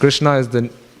eternals, Krishna is the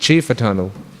chief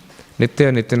eternal.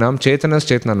 Nitya Nityanam, Chetanas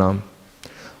Chetananam.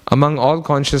 Among all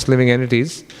conscious living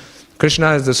entities,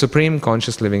 Krishna is the supreme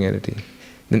conscious living entity.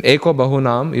 Then Eko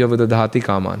Bahunam Yavidadhati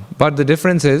Kaman. But the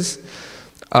difference is,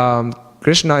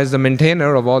 Krishna is the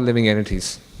maintainer of all living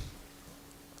entities.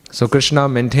 So Krishna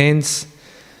maintains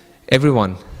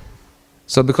everyone.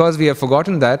 So because we have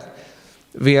forgotten that,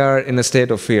 we are in a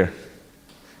state of fear.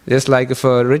 Just like if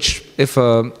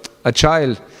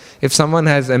someone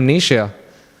has amnesia,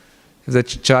 if the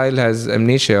child has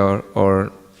amnesia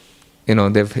or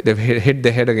they've hit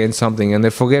their head against something and they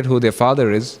forget who their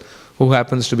father is, who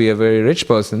happens to be a very rich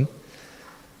person,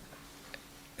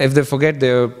 if they forget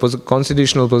their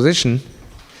constitutional position,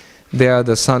 they are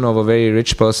the son of a very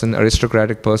rich person,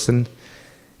 aristocratic person,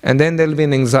 and then there will be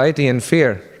an anxiety and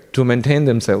fear to maintain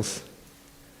themselves.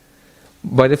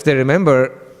 But if they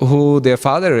remember who their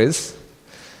father is,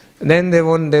 then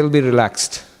they'll be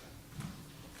relaxed.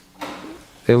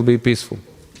 They'll be peaceful.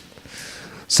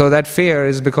 So that fear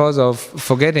is because of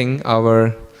forgetting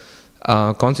our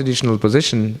constitutional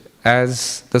position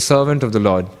as the servant of the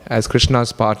Lord, as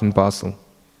Krishna's part and parcel.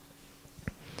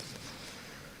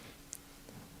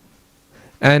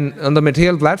 And on the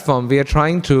material platform, we are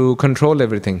trying to control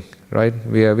everything, right?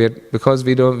 Because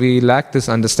we lack this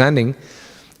understanding.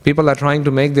 People are trying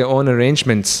to make their own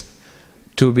arrangements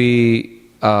to be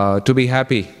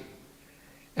happy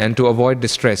and to avoid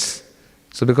distress.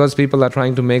 So because people are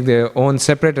trying to make their own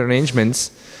separate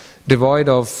arrangements devoid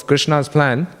of Krishna's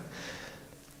plan,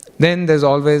 then there's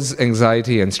always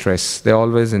anxiety and stress. They're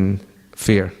always in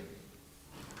fear.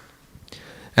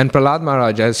 And Prahlad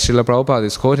Maharaj, as Srila Prabhupada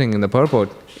is quoting in the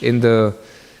purport, in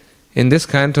this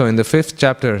canto, in the 5th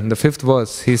chapter, in the 5th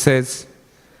verse, he says,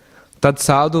 Tad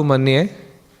sadhu manye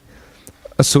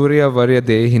asurya varya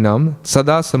dehinam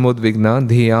sada samudvigna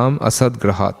dhyam asad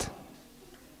grahat.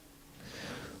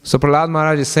 So Prahlad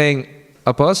Maharaj is saying,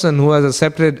 a person who has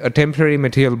accepted a temporary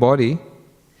material body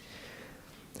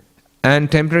and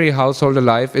temporary household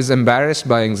life is embarrassed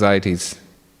by anxieties.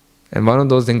 And one of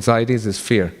those anxieties is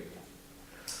fear.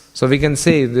 So we can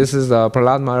say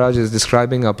Prahlad Maharaj is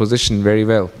describing our position very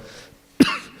well.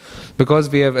 Because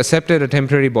we have accepted a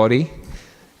temporary body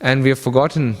and we have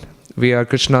forgotten we are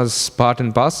Krishna's part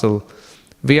and parcel,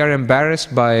 we are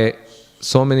embarrassed by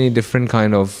so many different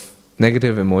kind of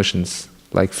negative emotions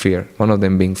like fear, one of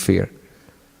them being fear.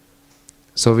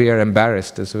 So we are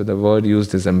embarrassed, so the word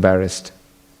used is embarrassed.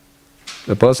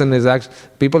 The person is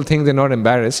people think they're not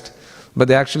embarrassed, but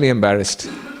they're actually embarrassed.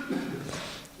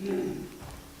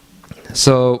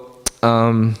 So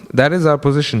that is our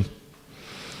position.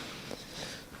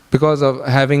 Because of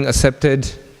having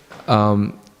accepted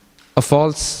a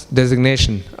false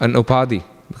designation, an upadhi,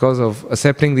 because of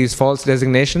accepting these false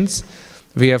designations,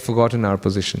 we have forgotten our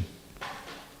position.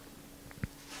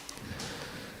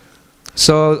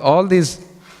 So all these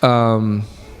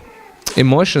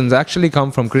emotions actually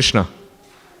come from Krishna.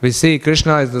 We see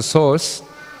Krishna is the source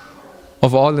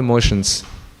of all emotions.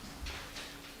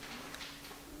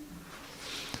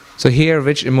 So here,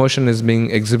 which emotion is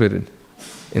being exhibited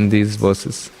in these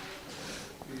verses?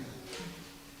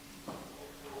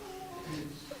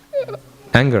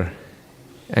 Anger.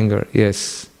 Anger,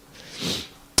 yes.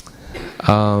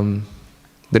 The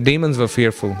demons were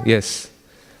fearful, yes.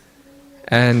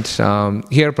 And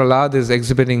here Prahlad is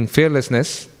exhibiting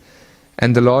fearlessness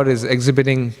and the Lord is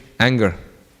exhibiting anger.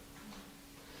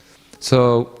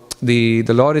 So the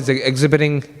Lord is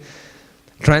exhibiting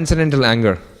transcendental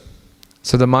anger.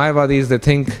 So the Mayavadis, they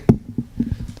think,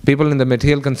 people in the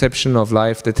material conception of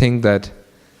life, they think that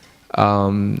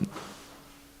how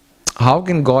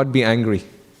can God be angry?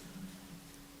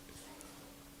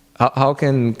 How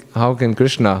can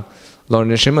Krishna, Lord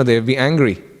Nrsimhadev, be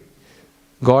angry?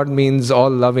 God means all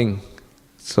loving,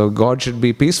 so God should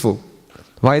be peaceful.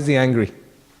 Why is he angry?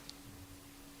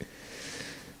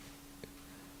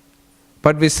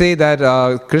 But we say that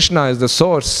Krishna is the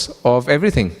source of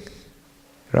everything,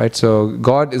 right? So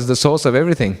God is the source of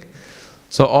everything.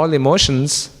 So all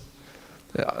emotions,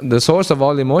 the source of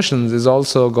all emotions is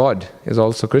also God, is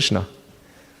also Krishna.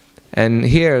 And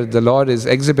here the Lord is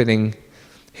exhibiting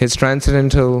his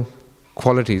transcendental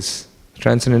qualities,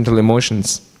 transcendental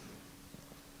emotions.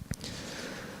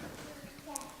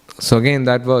 So again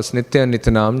that verse, Nitya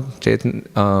Nityanam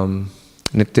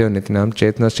Nitya Nityanam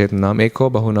Chetnas Chetanam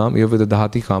Eko Bahunam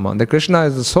Yovidadhati Kama. That Krishna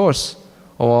is the source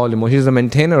of all emotions. He is the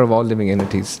maintainer of all living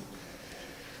entities.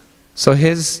 So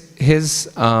his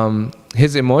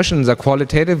emotions are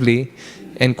qualitatively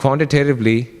and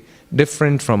quantitatively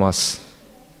different from us.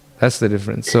 That's the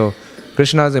difference. So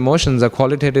Krishna's emotions are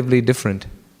qualitatively different.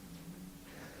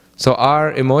 So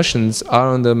our emotions are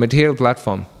on the material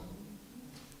platform,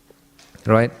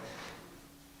 right?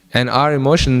 And our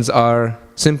emotions are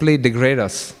simply degrade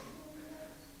us.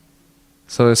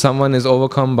 So if someone is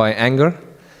overcome by anger,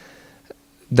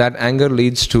 that anger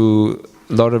leads to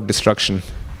a lot of destruction.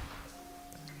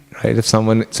 Right? If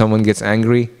someone gets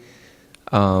angry,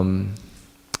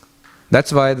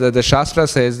 That's why the Shastra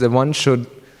says that one should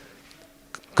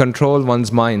control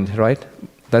one's mind, right?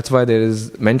 That's why there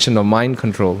is mention of mind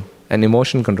control and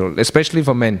emotion control, especially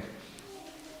for men.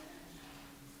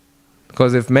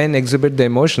 Because if men exhibit their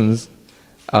emotions,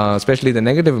 especially the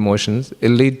negative emotions,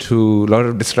 it'll lead to a lot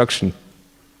of destruction.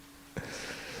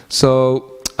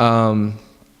 So if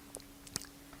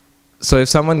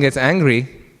someone gets angry,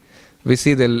 we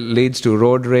see that leads to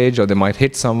road rage, or they might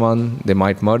hit someone, they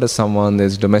might murder someone,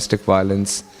 there's domestic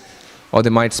violence, or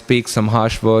they might speak some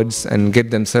harsh words and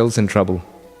get themselves in trouble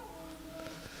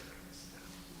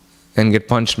and get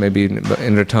punched maybe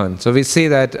in return. So we see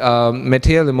that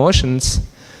material emotions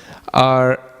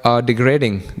are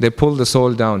degrading. They pull the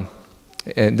soul down.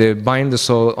 They bind the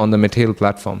soul on the material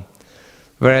platform.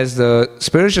 Whereas the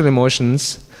spiritual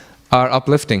emotions are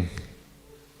uplifting.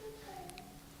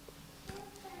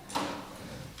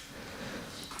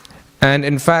 And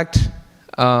in fact,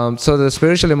 so the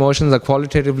spiritual emotions are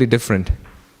qualitatively different.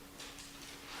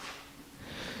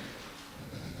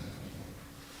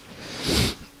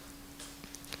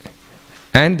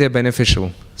 And they're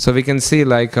beneficial. So we can see,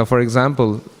 like, for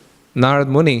example, Narad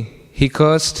Muni, he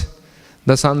cursed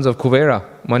the sons of Kuvera,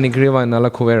 Manigriva and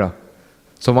Nala Kuvera.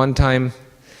 So one time,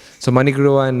 so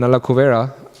Manigriva and Nala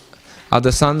Kuvera are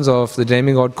the sons of the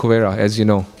demigod Kuvera, as you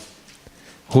know,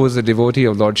 who is a devotee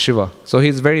of Lord Shiva. So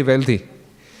he's very wealthy.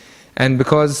 And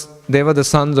because they were the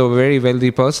sons of a very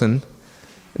wealthy person,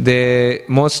 you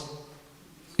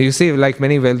see, like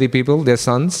many wealthy people, their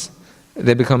sons,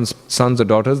 they become sons or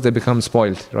daughters, they become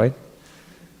spoiled, right?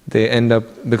 They end up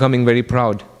becoming very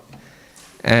proud.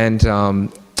 And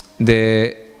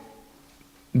they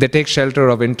take shelter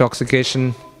of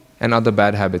intoxication and other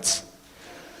bad habits.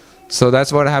 So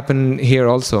that's what happened here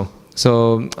also.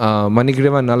 So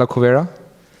Manigriva and Nala Kuvera,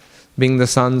 being the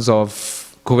sons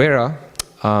of Kuvera,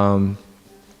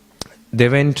 they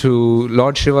went to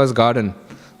Lord Shiva's garden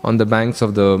on the banks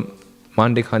of the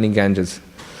Mandikhani Ganges.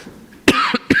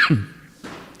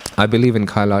 I believe in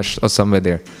Kailash or somewhere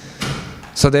there.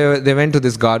 So they went to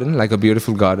this garden, like a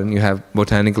beautiful garden. You have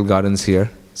botanical gardens here.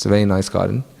 It's a very nice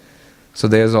garden. So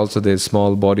there's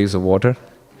small bodies of water.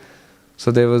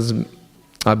 So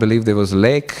I believe there was a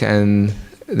lake, and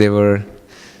they were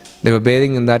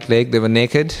bathing in that lake. They were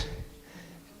naked,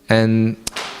 and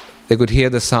they could hear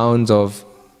the sounds of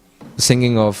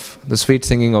the sweet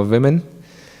singing of women.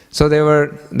 So they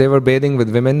were bathing with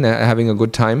women, having a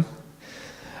good time.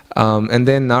 And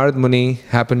then Narad Muni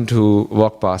happened to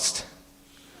walk past.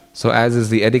 So as is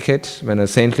the etiquette, when a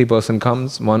saintly person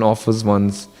comes, one offers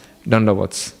one's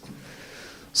dandavats.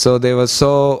 So they were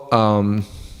so,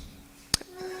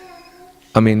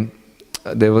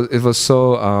 it was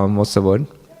so, what's the word?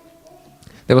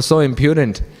 They were so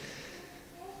impudent.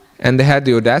 And they had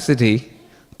the audacity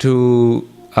to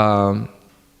ignore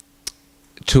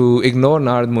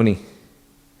Narad Muni.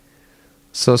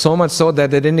 So much so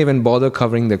that they didn't even bother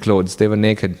covering their clothes. They were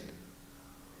naked.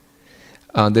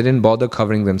 They didn't bother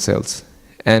covering themselves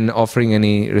and offering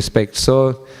any respect.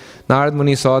 So Narad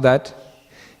Muni saw that.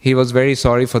 He was very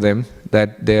sorry for them,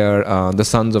 that they are the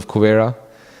sons of Kuvera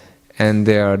and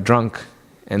they are drunk,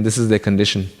 and this is their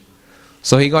condition.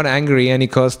 So he got angry and he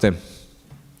cursed them.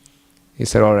 He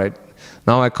said, all right,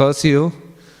 now I curse you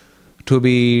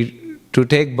to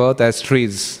take birth as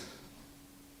trees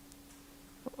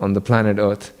on the planet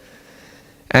Earth.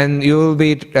 And you will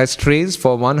be as trees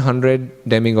for 100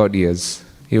 demigod years.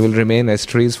 You will remain as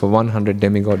trees for 100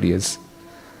 demigod years.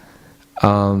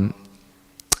 And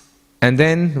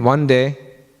then one day,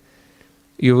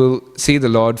 you will see the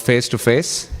Lord face to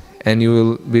face, and you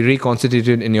will be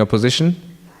reconstituted in your position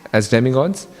as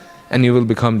demigods, and you will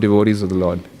become devotees of the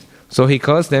Lord. So he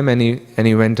cursed them, and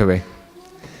he went away.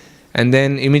 And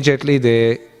then immediately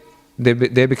they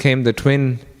became the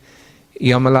twin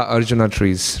Yamala Arjuna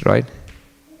trees, right?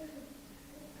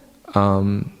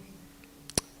 In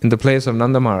the place of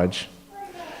Nanda Maharaj.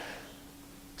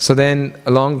 So then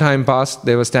a long time passed,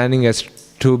 they were standing as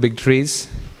two big trees,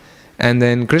 and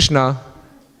then Krishna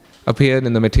appeared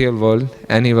in the material world,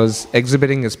 and he was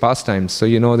exhibiting his pastimes. So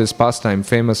you know this pastime,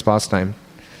 famous pastime,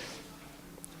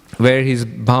 where he's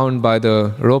bound by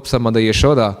the ropes of Mother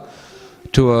Yashoda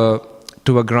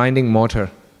to a grinding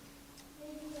mortar.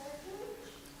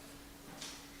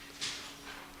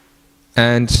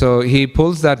 And so he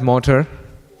pulls that mortar.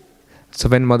 So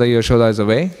when Mother Yashoda is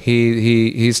away,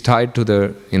 he's tied to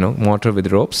the mortar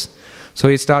with ropes. So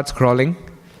he starts crawling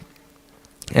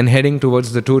and heading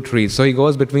towards the two trees. So he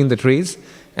goes between the trees,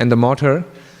 and the mortar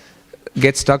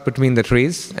gets stuck between the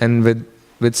trees, and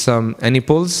and he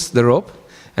pulls the rope,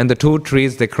 and the two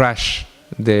trees, they crash.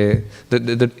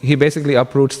 He basically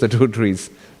uproots the two trees.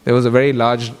 There was a very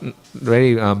large,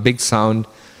 very big sound.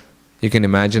 You can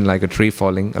imagine like a tree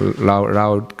falling, a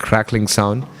loud crackling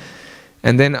sound.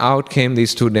 And then out came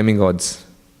these two demigods.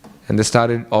 And they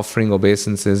started offering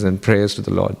obeisances and prayers to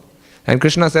the Lord. And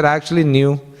Krishna said, I actually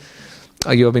knew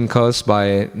you have been cursed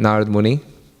by Narad Muni.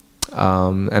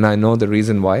 And I know the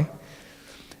reason why.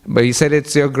 But he said,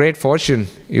 it's your great fortune.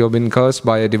 You have been cursed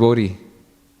by a devotee.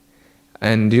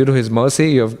 And due to his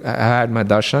mercy, you have had my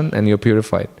darshan and you're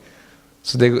purified.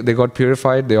 So they got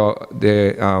purified. They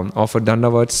offered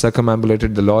dandavats,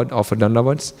 circumambulated the Lord, offered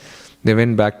dandavats. They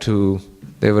went back to,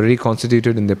 they were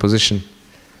reconstituted in their position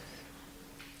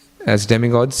as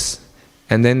demigods.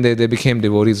 And then they became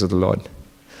devotees of the Lord.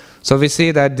 So we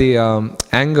see that the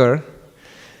anger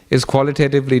is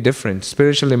qualitatively different.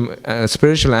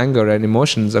 Spiritual anger and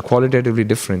emotions are qualitatively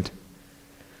different.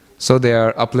 So they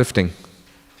are uplifting.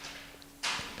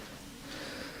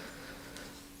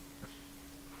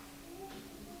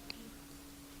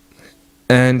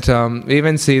 And we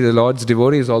even see the Lord's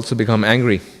devotees also become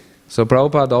angry. So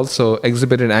Prabhupada also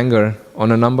exhibited anger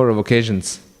on a number of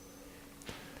occasions.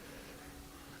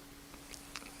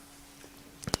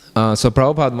 So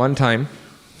Prabhupada one time,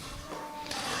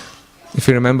 if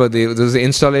you remember, there was the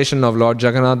installation of Lord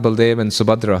Jagannath, Baldev and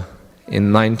Subhadra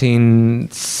in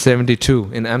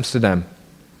 1972 in Amsterdam.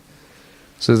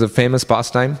 So it was a famous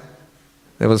pastime.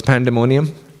 There was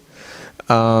pandemonium.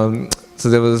 So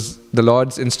there was the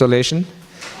Lord's installation,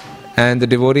 and the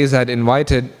devotees had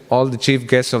invited all the chief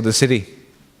guests of the city.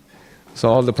 So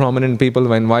all the prominent people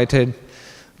were invited.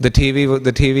 The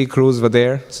TV crews were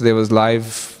there, so there was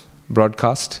live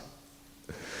broadcast.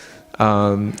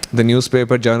 The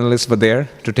newspaper journalists were there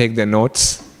to take their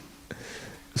notes.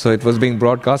 So it was being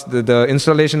broadcast. The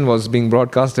installation was being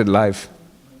broadcasted live.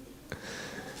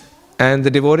 And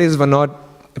the devotees were not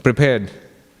prepared.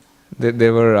 They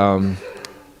were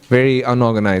very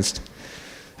unorganized.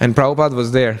 And Prabhupada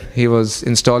was there. He was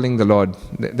installing the Lord.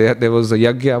 There was a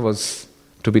yajna was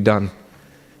to be done.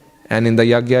 And in the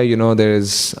yajna, there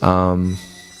is,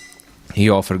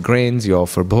 you offer grains, you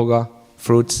offer bhoga,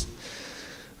 fruits.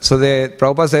 So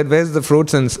Prabhupada said, where's the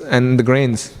fruits and the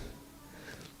grains?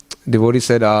 Devotee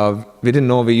said, we didn't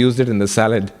know, we used it in the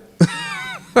salad.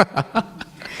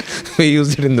 We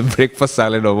used it in the breakfast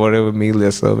salad or whatever meal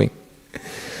they're serving.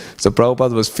 So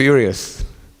Prabhupada was furious.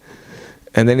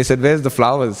 And then he said, where's the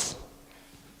flowers?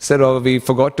 He said, we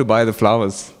forgot to buy the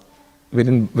flowers. We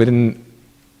didn't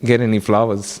get any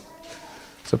flowers.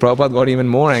 So Prabhupada got even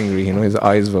more angry. His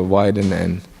eyes were wide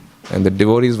and the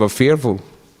devotees were fearful.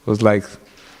 It was like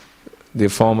the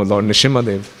form of Lord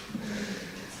Nrsimhadev.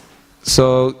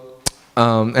 So,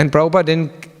 and Prabhupada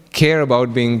didn't care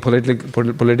about being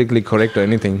politically correct or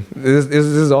anything. This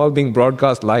is all being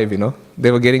broadcast live,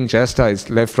 They were getting chastised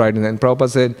left, right, and then Prabhupada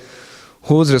said,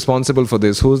 who's responsible for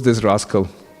this? Who's this rascal?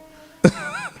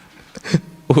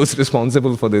 Who's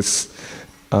responsible for this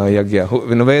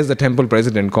yajna? Where's the temple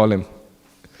president? Call him.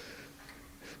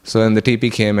 So then the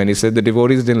TP came and he said, the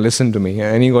devotees didn't listen to me,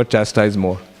 and he got chastised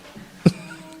more.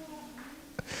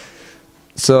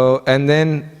 So, and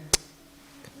then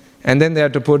they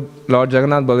had to put Lord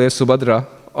Jagannath, Baldev, Subhadra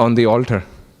on the altar.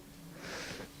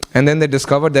 And then they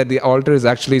discovered that the altar is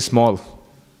actually small.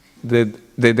 They've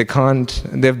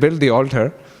built the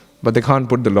altar, but they can't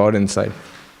put the Lord inside.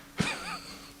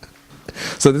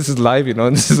 So this is live,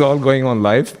 this is all going on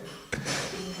live.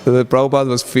 So the Prabhupada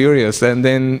was furious, and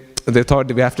then they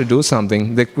thought we have to do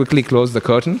something. They quickly closed the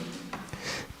curtain,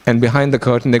 and behind the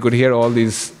curtain they could hear all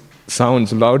these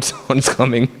sounds, loud sounds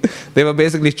coming. They were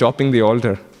basically chopping the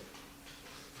altar.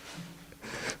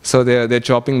 So they're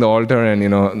chopping the altar,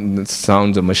 and the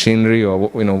sounds of machinery or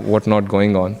whatnot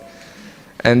going on.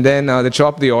 And then they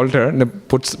chopped the altar, and they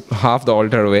put half the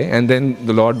altar away, and then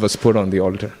the Lord was put on the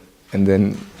altar, and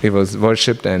then he was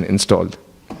worshipped and installed.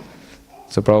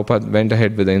 So Prabhupada went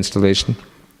ahead with the installation.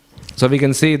 So we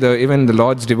can see even the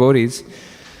Lord's devotees,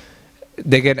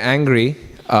 they get angry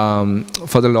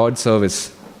for the Lord's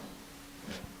service.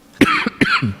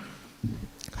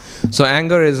 So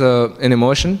anger is an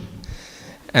emotion,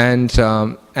 and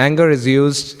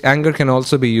anger can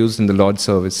also be used in the Lord's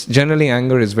service. Generally,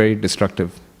 anger is very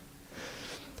destructive.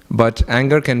 But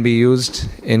anger can be used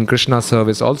in Krishna's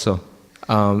service also.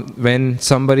 When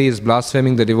somebody is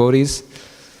blaspheming the devotees,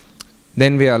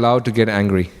 then we are allowed to get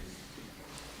angry.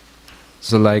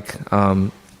 So like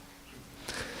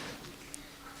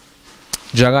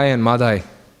Jagai and Madhai.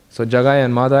 So Jagai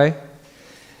and Madhai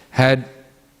had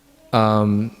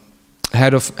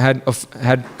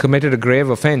committed a grave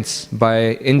offense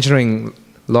by injuring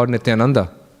Lord Nityananda.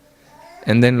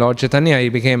 And then Lord Chaitanya, he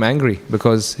became angry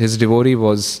because his devotee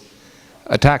was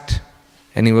attacked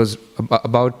and he was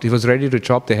ready to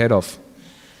chop the head off.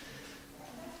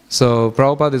 So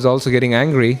Prabhupada is also getting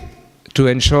angry to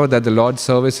ensure that the Lord's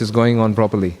service is going on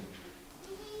properly.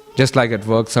 Just like at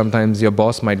work, sometimes your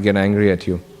boss might get angry at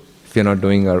you if you're not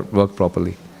doing your work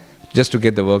properly, just to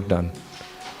get the work done.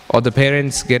 Or the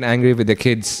parents get angry with their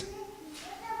kids.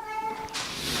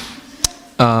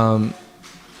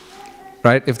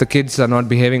 Right? If the kids are not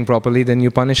behaving properly, then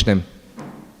you punish them.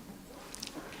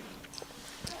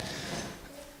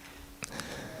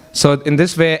 So in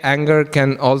this way, anger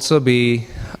can also be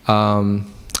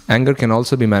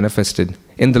manifested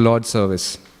in the Lord's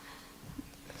service.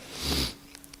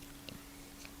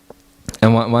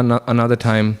 And another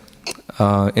time,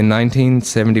 in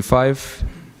 1975,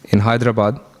 in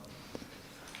Hyderabad,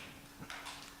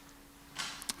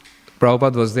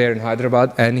 Prabhupada was there in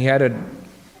Hyderabad, and he had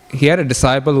a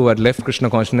disciple who had left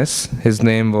Krishna consciousness. His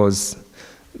name was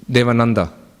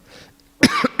Devananda.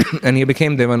 And he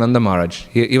became Devananda Maharaj.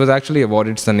 He was actually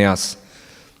awarded sannyas,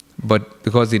 but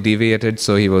because he deviated,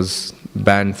 so he was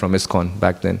banned from ISKCON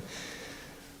back then.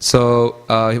 So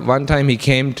one time he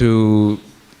came to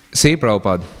see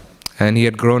Prabhupada, and he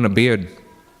had grown a beard.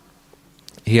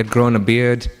 He had grown a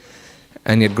beard,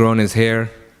 and he had grown his hair.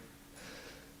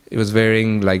 He was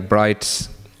wearing like bright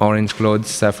orange clothes,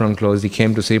 saffron clothes. He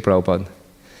came to see Prabhupada,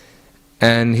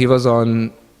 and he was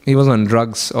on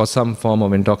drugs or some form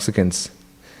of intoxicants,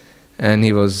 and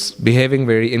he was behaving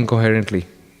very incoherently,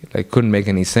 like couldn't make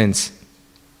any sense,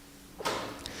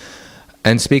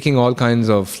 and speaking all kinds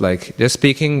of just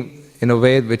speaking in a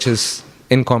way which is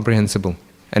incomprehensible,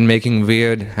 and making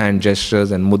weird hand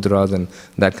gestures and mudras and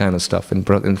that kind of stuff in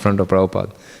front of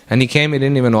Prabhupada. And he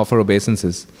didn't even offer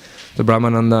obeisances. So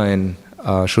Brahmananda and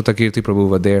Shrutakirti Prabhu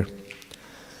were there.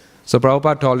 So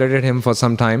Prabhupada tolerated him for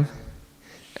some time,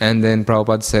 and then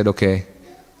Prabhupada said, okay,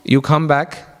 you come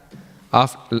back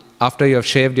after you have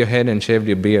shaved your head and shaved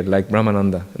your beard like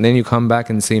Brahmananda, and then you come back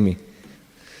and see me.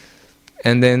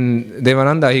 And then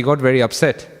Devananda, he got very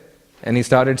upset, and he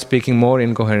started speaking more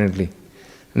incoherently.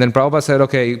 And then Prabhupada said,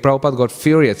 okay, Prabhupada got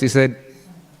furious. He said,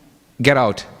 get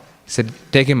out. He said,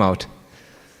 take him out.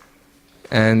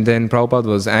 And then Prabhupada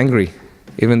was angry.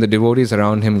 Even the devotees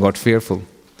around him got fearful.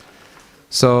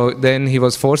 So then he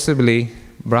was forcibly,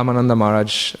 Brahmananda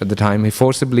Maharaj at the time, he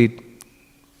forcibly,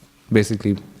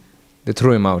 basically, they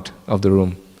threw him out of the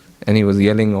room. And he was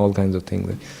yelling all kinds of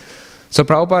things. So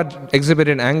Prabhupada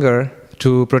exhibited anger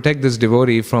to protect this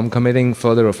devotee from committing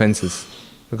further offenses,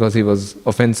 because he was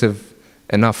offensive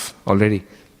enough already.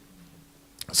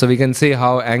 So we can see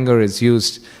how anger is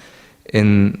used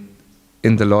in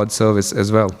the Lord's service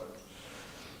as well.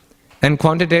 And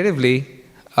quantitatively,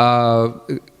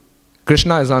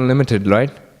 Krishna is unlimited,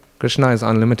 right? Krishna is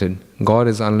unlimited. God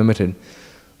is unlimited.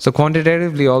 So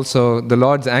quantitatively also, the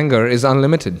Lord's anger is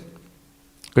unlimited.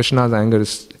 Krishna's anger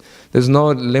there's no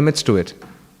limits to it.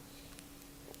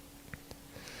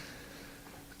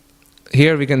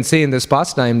 Here we can see in this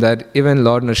pastime that even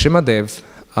Lord Nrsimhadev,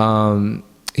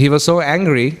 he was so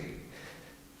angry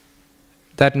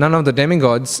that none of the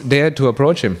demigods dared to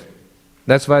approach him.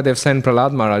 That's why they've sent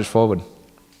Prahlad Maharaj forward.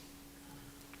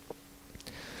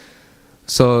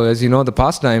 So as you know the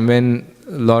pastime, when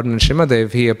Lord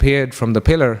Nrsimhadev, he appeared from the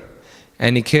pillar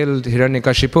and he killed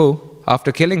Hiranyakashipu,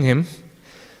 after killing him,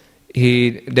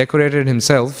 he decorated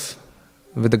himself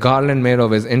with the garland made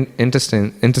of his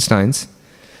intestines,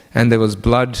 and there was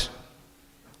blood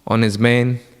on his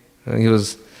mane. He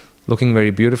was looking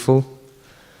very beautiful.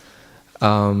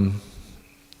 And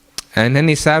then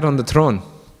he sat on the throne.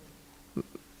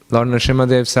 Lord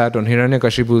Nrsimhadev sat on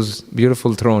Hiranyakashipu's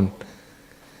beautiful throne.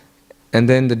 And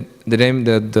then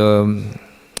the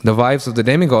wives of the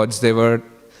demigods, they were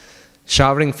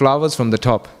showering flowers from the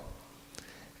top.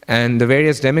 And the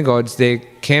various demigods, they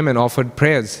came and offered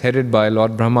prayers headed by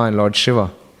Lord Brahma and Lord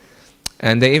Shiva.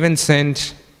 And they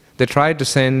tried to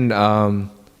send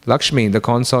Lakshmi, the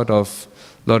consort of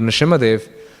Lord Nrsimhadev,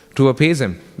 to appease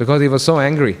him, because he was so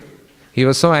angry. He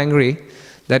was so angry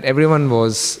that everyone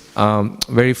was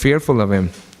very fearful of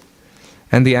him.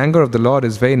 And the anger of the Lord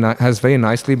has very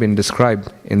nicely been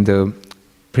described in the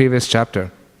previous chapter.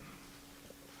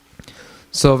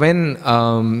 So when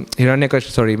when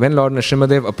Lord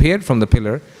Nrsimhadev appeared from the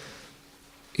pillar,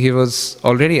 he was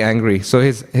already angry. So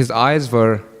his eyes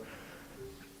were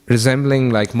resembling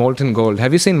like molten gold.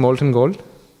 Have you seen molten gold?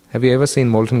 Have you ever seen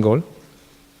molten gold?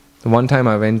 The one time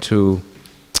I went to,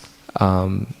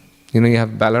 you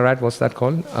have Ballarat, what's that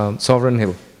called? Sovereign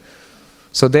Hill.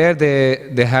 So there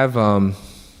they have,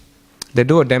 they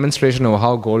do a demonstration of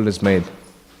how gold is made.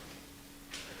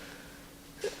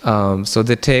 So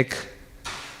they take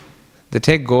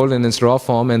gold in its raw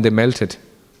form and they melt it.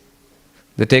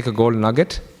 They take a gold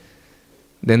nugget,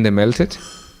 then they melt it,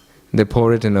 they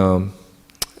pour it in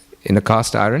a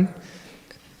cast iron,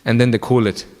 and then they cool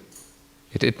it.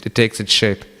 It takes its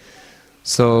shape.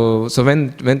 So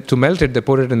when to melt it, they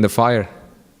put it in the fire.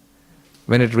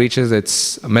 When it reaches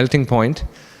its melting point,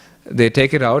 they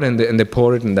take it out and they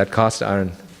pour it in that cast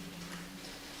iron,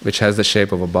 which has the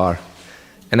shape of a bar.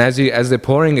 And as they're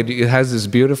pouring it, it has this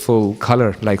beautiful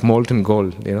color, like molten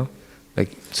gold, like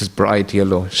just bright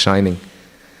yellow, shining.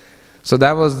 So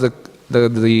that was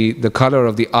the color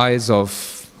of the eyes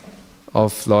of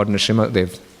Lord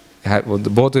Nrsimhadev.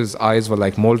 Both his eyes were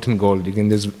like molten gold. You can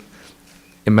just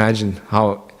imagine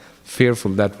how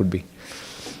fearful that would be.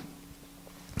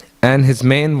 And his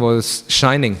mane was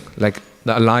shining, like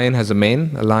a lion has a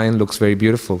mane. A lion looks very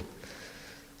beautiful.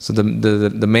 So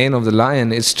the mane of the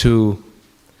lion is to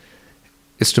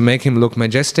make him look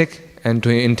majestic and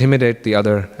to intimidate the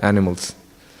other animals.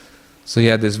 So he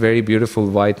had this very beautiful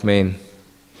white mane.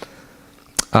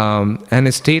 And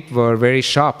his teeth were very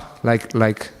sharp,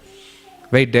 like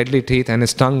very deadly teeth, and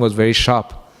his tongue was very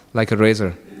sharp, like a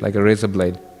razor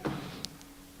blade.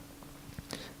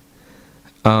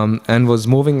 And was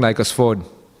moving like a sword.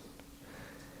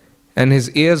 And his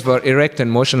ears were erect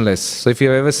and motionless. So if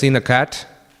you've ever seen a cat,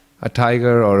 a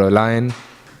tiger or a lion,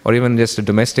 or even just a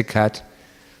domestic cat,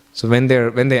 so when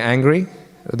they're angry,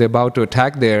 they're about to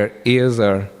attack, their ears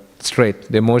are straight,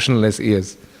 they're motionless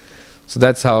ears. So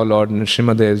that's how Lord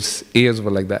Nrsimhadev's ears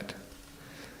were like that.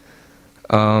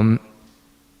 And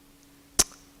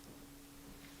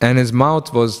his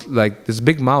mouth was like, this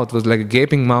big mouth was like a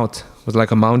gaping mouth, was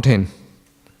like a mountain.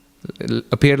 It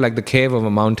appeared like the cave of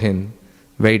a mountain,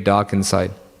 very dark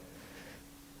inside.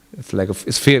 It's like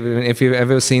if you've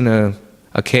ever seen a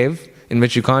cave in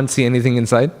which you can't see anything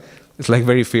inside, it's like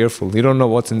very fearful. You don't know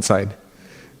what's inside,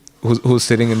 who's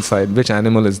sitting inside, which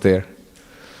animal is there.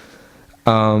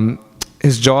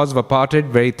 His jaws were parted,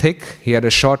 very thick. He had a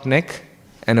short neck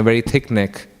and a very thick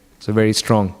neck, so very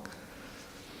strong.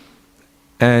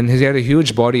 And he had a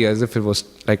huge body as if it was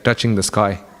like touching the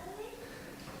sky.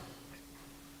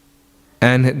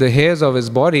 And the hairs of his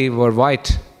body were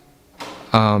white,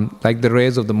 like the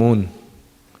rays of the moon.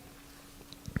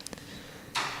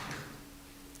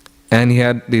 And he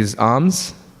had these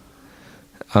arms,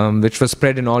 which were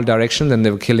spread in all directions, and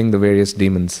they were killing the various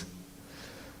demons.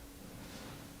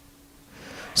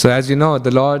 So as you know,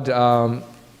 the Lord,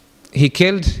 he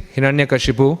killed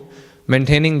Hiranyakashipu,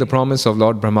 maintaining the promise of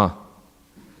Lord Brahma.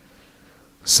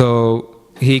 So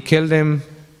he killed him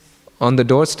on the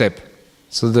doorstep.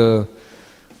 So the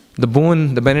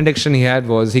boon, the benediction he had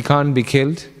was he can't be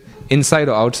killed inside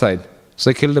or outside.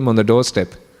 So he killed him on the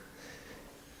doorstep.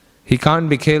 He can't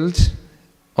be killed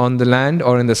on the land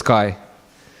or in the sky.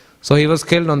 So he was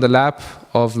killed on the lap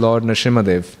of Lord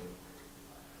Nrsimhadev.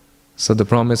 So the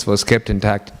promise was kept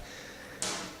intact.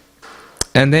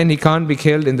 And then he can't be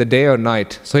killed in the day or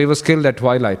night. So he was killed at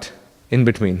twilight, in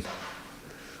between.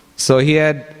 So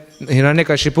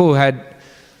Hiranyakashipu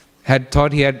had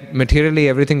thought he had materially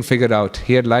everything figured out.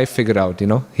 He had life figured out,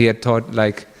 He had thought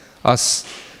like us,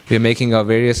 we're making our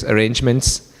various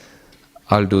arrangements.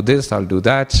 I'll do this, I'll do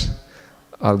that.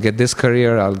 I'll get this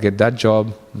career, I'll get that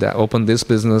job, open this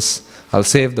business. I'll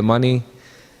save the money,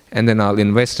 and then I'll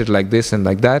invest it like this and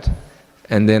like that,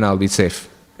 and then I'll be safe.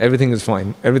 Everything is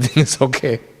fine. Everything is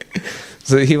okay.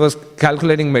 So he was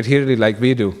calculating materially like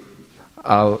we do.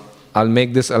 I'll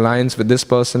make this alliance with this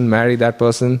person, marry that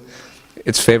person.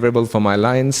 It's favorable for my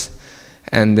alliance.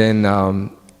 And then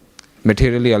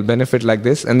materially I'll benefit like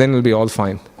this, and then it'll be all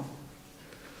fine.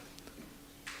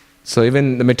 So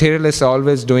even the materialists are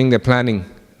always doing their planning.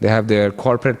 They have their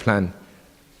corporate plan,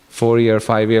 4-year,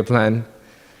 5-year plan,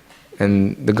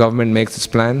 and the government makes its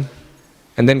plan.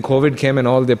 And then COVID came and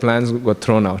all their plans were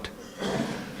thrown out.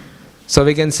 So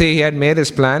we can see he had made his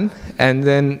plan, and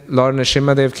then Lord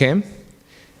Nrsimhadev came,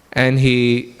 and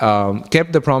he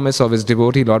kept the promise of his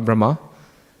devotee, Lord Brahma,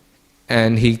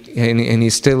 and he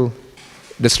still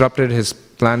disrupted his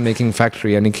plan-making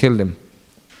factory, and he killed him.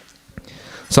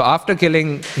 So after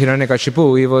killing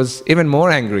Hiranyakashipu, he was even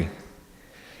more angry.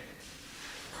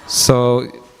 So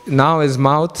now his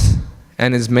mouth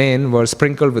and his mane were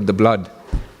sprinkled with the blood.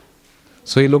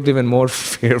 So he looked even more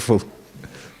fearful.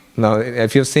 Now,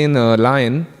 if you've seen a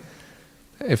lion,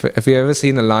 if you've ever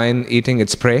seen a lion eating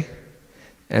its prey,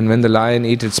 and when the lion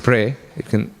eats its prey, you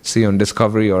can see on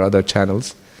Discovery or other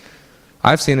channels.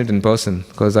 I've seen it in person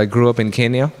because I grew up in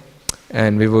Kenya,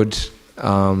 and we would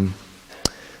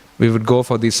go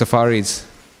for these safaris,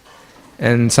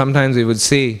 and sometimes we would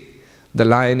see the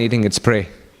lion eating its prey.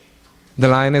 The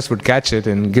lioness would catch it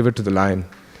and give it to the lion,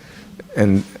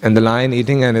 and the lion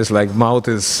eating, and his mouth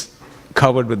is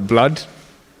covered with blood.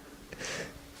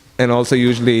 And also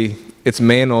usually its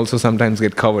mane also sometimes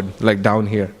get covered, like down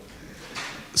here.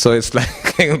 So it's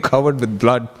like covered with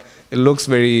blood. It looks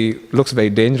very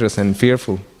dangerous and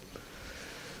fearful.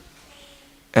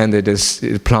 And it is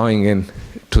plowing in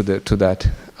to that.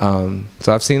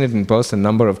 So I've seen it in person a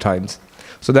number of times.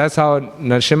 So that's how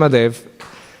Narasimhadev,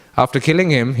 after killing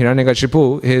him,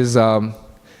 Hiranyakashipu,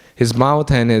 his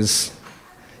mouth and his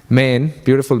mane,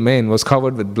 beautiful mane, was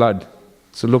covered with blood.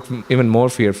 So it looked even more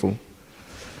fearful.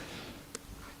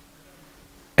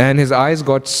 And his eyes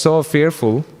got so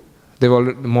fearful, they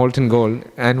were molten gold,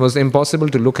 and it was impossible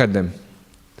to look at them.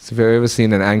 So if you've ever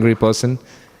seen an angry person,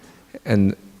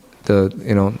 and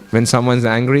when someone's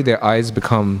angry, their eyes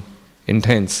become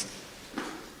intense.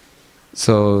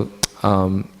 So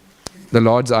the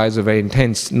Lord's eyes were very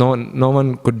intense. No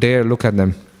one could dare look at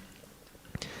them.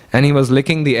 And he was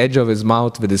licking the edge of his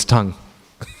mouth with his tongue.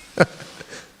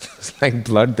 It's like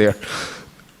blood there.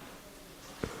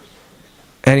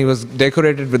 And he was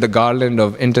decorated with a garland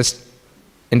of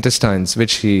intestines,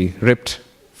 which he ripped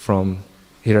from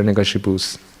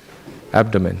Hiranyakashipu's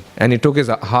abdomen. And he took his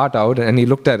heart out and he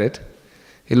looked at it.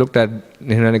 He looked at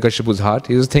Hiranyakashipu's heart.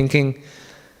 He was thinking,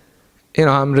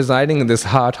 I'm residing in this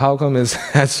heart. How come it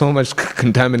has so much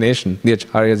contamination? The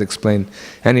Acharyas explained.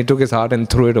 And he took his heart and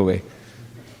threw it away.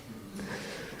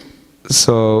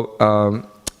 So,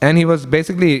 and he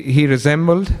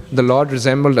resembled, the Lord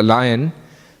resembled a lion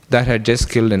that had just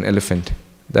killed an elephant.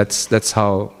 That's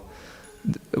how,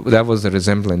 that was the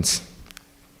resemblance.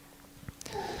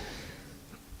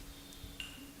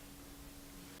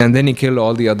 And then he killed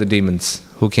all the other demons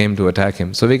who came to attack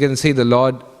him. So we can see the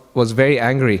Lord was very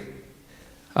angry.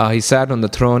 He sat on the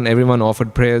throne, everyone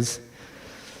offered prayers.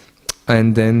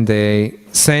 And then they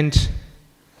sent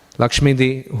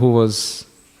Lakshmi, who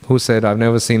said, I've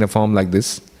never seen a form like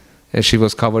this. And she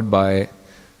was covered by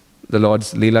the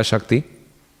Lord's Leela Shakti,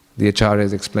 the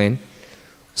Acharyas explain.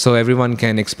 So everyone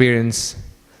can experience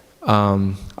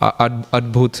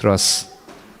Adbhut Ras,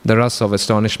 the Ras of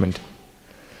astonishment.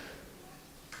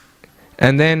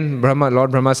 And then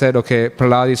Lord Brahma said, okay,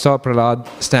 Prahlad, he saw Prahlad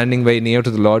standing very near to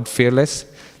the Lord, fearless.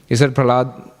 He said,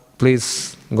 Prahlad,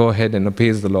 please go ahead and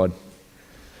appease the Lord.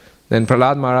 Then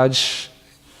Prahlad Maharaj,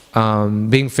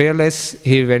 being fearless,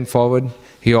 he went forward.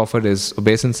 He offered his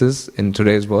obeisances in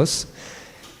today's verse.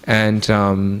 And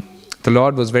the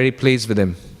Lord was very pleased with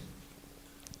him.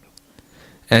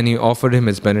 And he offered him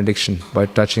his benediction by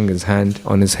touching his hand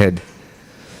on his head.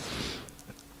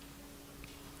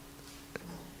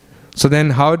 So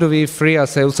then how do we free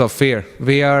ourselves of fear?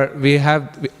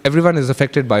 Everyone is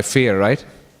affected by fear, right?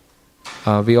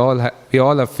 We all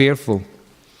are fearful.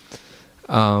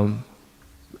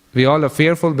 We all are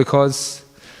fearful because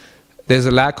there's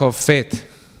a lack of faith.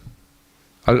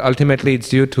 Ultimately, it's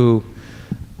due to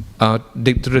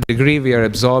the degree we are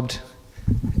absorbed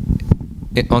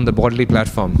on the bodily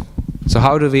platform. So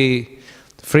how do we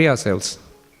free ourselves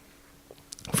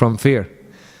from fear?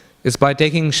 It's by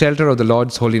taking shelter of the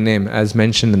Lord's holy name, as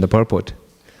mentioned in the purport.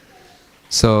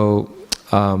 So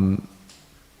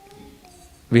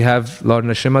we have Lord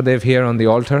Narasimhadev here on the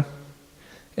altar.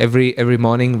 Every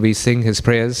morning we sing his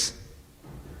prayers.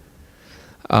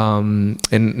 In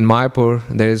Mayapur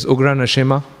there is Ugra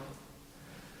Narasimha.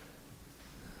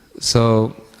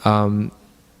 So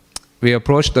we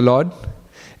approach the Lord,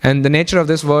 and the nature of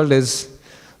this world is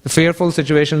the fearful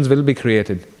situations will be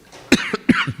created.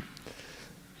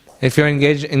 If you're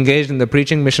engaged in the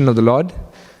preaching mission of the Lord,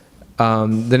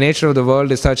 the nature of the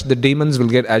world is such that demons will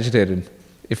get agitated.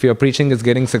 If your preaching is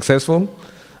getting successful,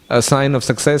 a sign of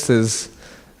success is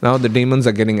now the demons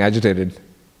are getting agitated.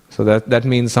 So that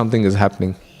means something is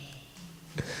happening.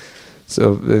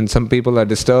 So when some people are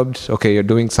disturbed, okay, you're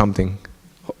doing something.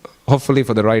 Hopefully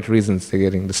for the right reasons they're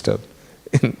getting disturbed.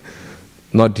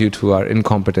 Not due to our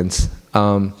incompetence.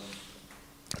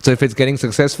 So if it's getting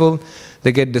successful,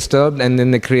 they get disturbed and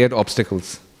then they create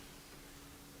obstacles.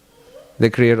 They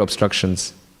create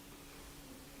obstructions.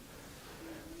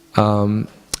 And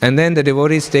then the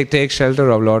devotees take shelter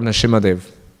of Lord Narasimhadev.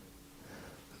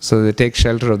 So they take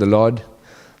shelter of the Lord,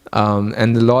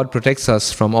 and the Lord protects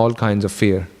us from all kinds of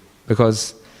fear,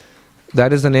 because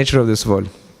that is the nature of this world.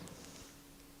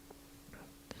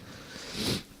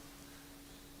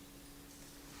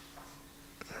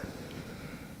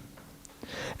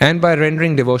 And by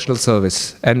rendering devotional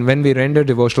service. And when we render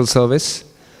devotional service,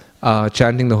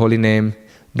 chanting the holy name,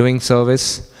 doing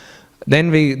service, then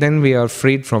we are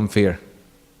freed from fear.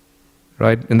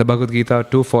 Right? In the Bhagavad Gita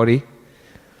 240,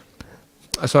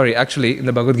 in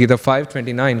the Bhagavad Gita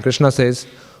 5:29, Krishna says,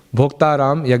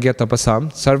 Bhoktaram yagya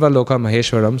tapasam sarva loka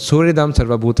maheshwaram suridam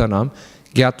sarva bhutanam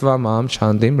gyatva mam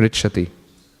chantim richati.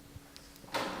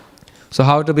 So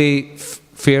how to be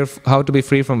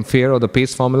free from fear, or the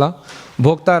peace formula?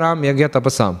 Bhoktaram yagya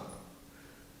tapasam.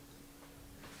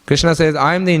 Krishna says,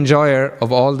 I am the enjoyer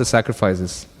of all the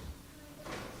sacrifices.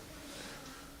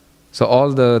 So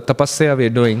all the tapasya we are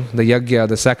doing, the yagya,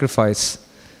 the sacrifice,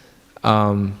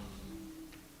 the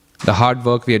hard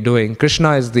work we are doing,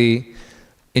 Krishna is the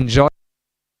enjoyer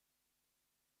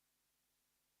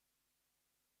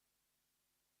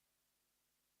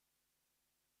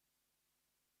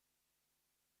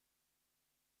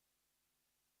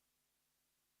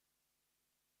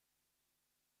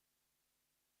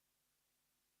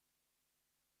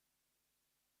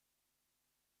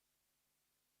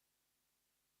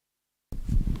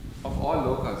of all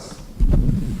lokas.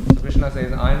 So Krishna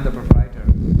says, I am the proprietor.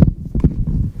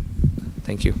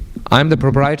 Thank you. I am the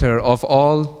proprietor of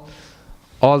all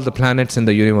the planets in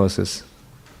the universes.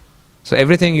 So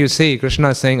everything you see, Krishna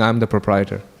is saying, I am the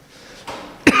proprietor.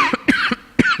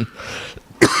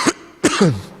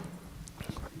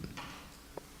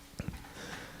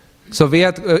 So we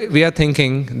are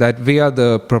thinking that we are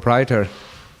the proprietor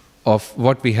of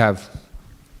what we have.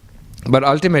 But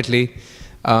ultimately,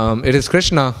 it is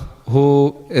Krishna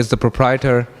who is the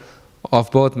proprietor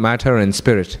of both matter and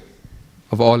spirit,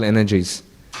 of all energies.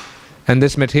 And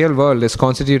this material world is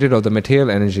constituted of the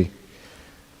material energy.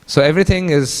 So everything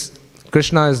is,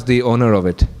 Krishna is the owner of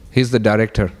it. He's the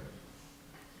director.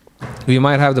 We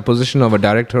might have the position of a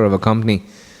director of a company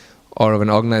or of an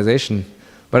organization,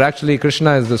 but actually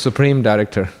Krishna is the supreme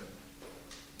director.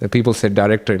 The people say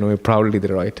director, proudly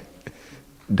they're right.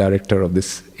 Director of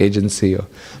this agency.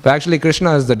 But actually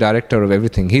Krishna is the director of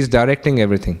everything. He's directing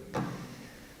everything.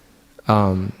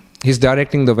 He's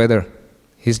directing the weather.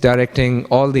 He's directing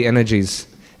all the energies.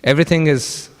 Everything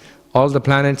is, all the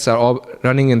planets are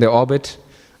running in their orbit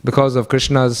because of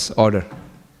Krishna's order.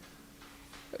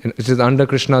 It is under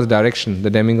Krishna's direction the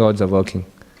demigods are working.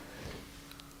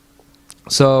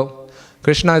 So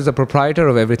Krishna is the proprietor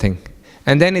of everything.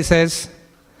 And then he says,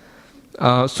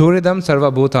 Suridam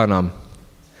Sarva Bhutanam,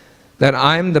 that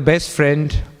I am the best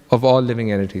friend of all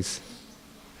living entities.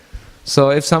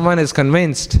 So if someone is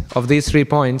convinced of these 3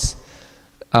 points,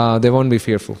 they won't be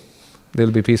fearful. They'll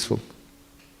be peaceful.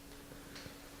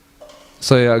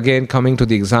 So again, coming to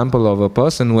the example of a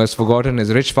person who has forgotten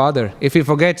his rich father. If he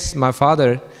forgets, my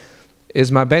father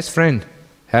is my best friend,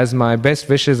 has my best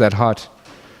wishes at heart.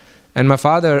 And my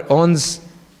father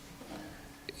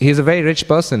he's a very rich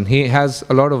person. He has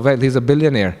a lot of wealth. He's a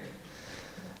billionaire.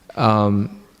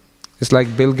 It's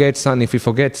like Bill Gates' son, if he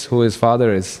forgets who his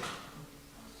father is.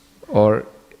 Or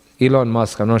Elon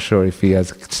Musk, I'm not sure if he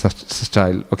has such a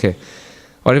child. Okay.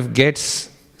 Or if Gates'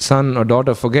 son or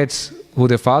daughter forgets who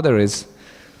their father is,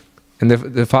 and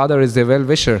the father is their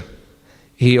well-wisher,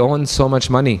 he owns so much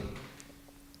money.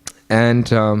 And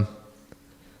so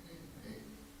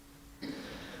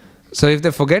if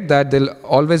they forget that, there'll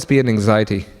always be an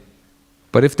anxiety.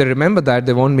 But if they remember that,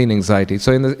 there won't be an anxiety.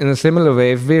 So in a similar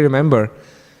way, if we remember,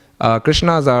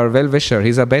 Krishna is our well-wisher,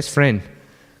 he's our best friend.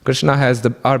 Krishna has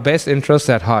our best interests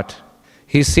at heart.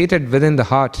 He's seated within the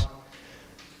heart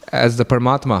as the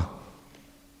Paramatma,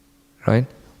 right?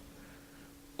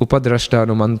 Upadrashta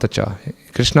anumantacha.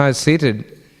 Krishna is seated,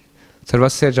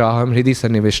 sarvasya jaham hridi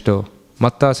sannivishto,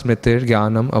 matta smritir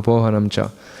jnanam apohanam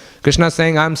cha. Krishna is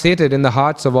saying, I am seated in the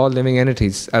hearts of all living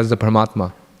entities as the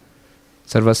Paramatma.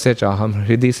 Sarvasya chaham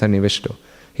hridi sannivishto.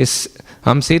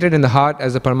 I'm seated in the heart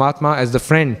as the Paramatma, as the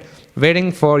friend,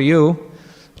 waiting for you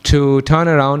to turn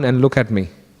around and look at me,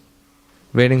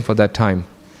 waiting for that time.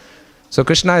 So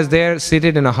Krishna is there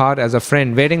seated in a heart as a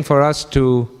friend, waiting for us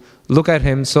to look at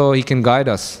him so he can guide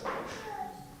us.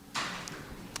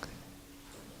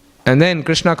 And then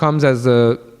Krishna comes as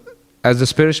the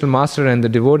spiritual master and the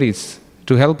devotees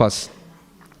to help us.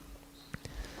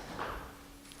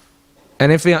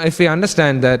 And if we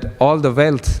understand that all the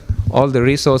wealth, all the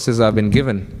resources I've been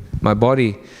given, my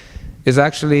body, is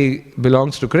actually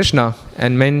belongs to Krishna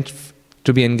and meant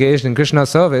to be engaged in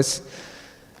Krishna's service,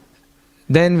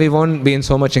 then we won't be in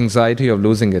so much anxiety of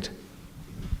losing it.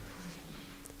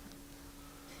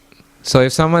 So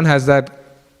if someone has that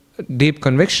deep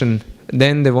conviction,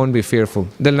 then they won't be fearful.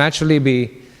 They'll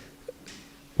naturally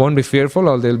won't be fearful,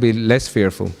 or they'll be less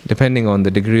fearful, depending on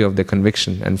the degree of their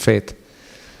conviction and faith.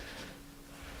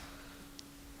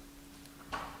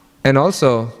 And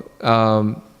also,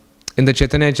 in the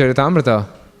Chaitanya Charitamrita,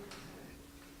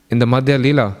 in the Madhya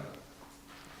Leela,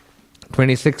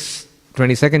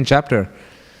 22nd chapter,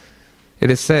 it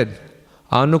is said,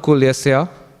 Anukulyasya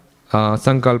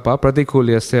sankalpa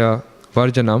pratikulyasya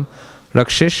varjanam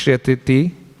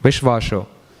rakshishyatiti vishvasho.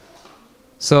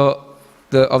 So,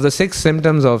 of the 6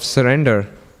 symptoms of surrender,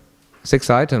 6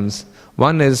 items,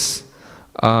 one is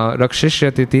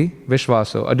rakshishyatiti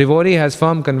vishvaso. A devotee has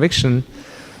firm conviction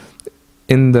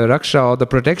in the raksha or the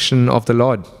protection of the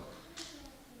Lord.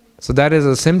 So that is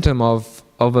a symptom of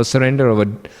a surrender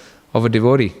of a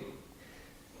devotee.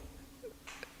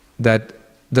 That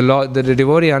the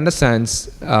devotee understands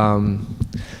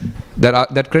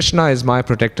that Krishna is my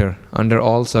protector under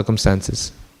all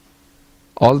circumstances.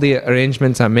 All the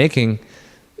arrangements I'm making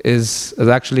is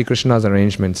actually Krishna's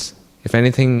arrangements. If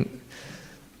anything,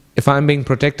 if I'm being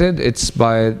protected, it's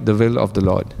by the will of the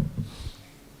Lord.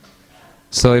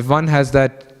 So if one has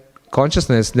that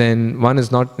consciousness, then one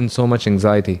is not in so much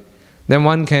anxiety. Then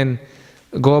one can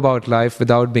go about life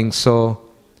without being so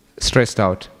stressed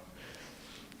out.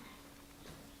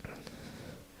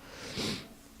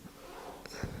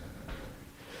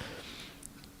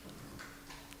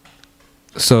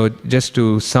 So just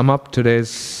to sum up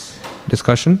today's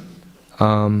discussion,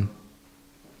 the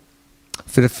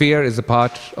fear is a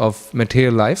part of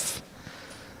material life.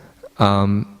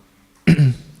 Ahara,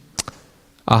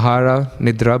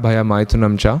 nidra, bhaya,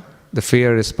 maitunam cha. The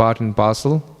fear is part and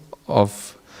parcel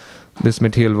of this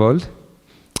material world.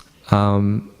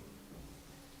 And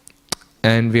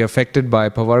we are affected by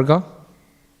pavarga,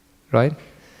 right?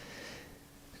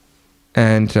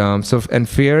 And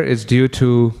fear is due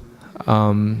to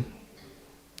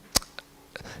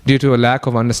a lack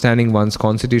of understanding one's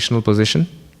constitutional position,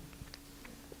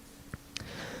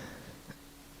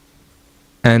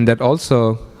 and that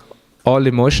also all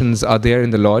emotions are there in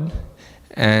the Lord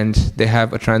and they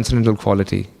have a transcendental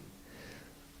quality.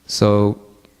 So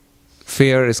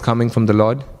fear is coming from the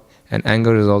Lord and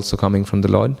anger is also coming from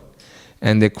the Lord,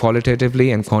 and they're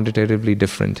qualitatively and quantitatively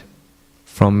different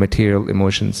from material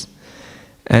emotions.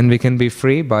 And we can be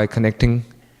free by connecting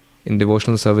in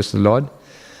devotional service to the Lord.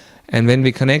 And when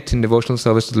we connect in devotional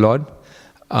service to the Lord,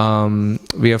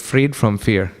 we are freed from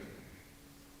fear.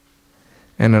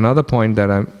 And another point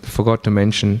that I forgot to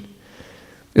mention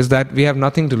is that we have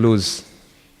nothing to lose.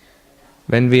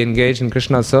 When we engage in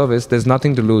Krishna's service, there's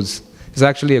nothing to lose. It's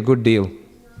actually a good deal.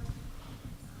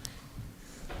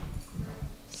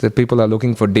 So people are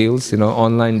looking for deals,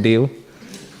 online deal.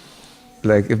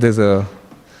 Like if there's a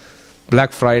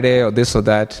Black Friday or this or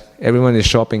that, everyone is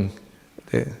shopping.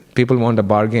 People want a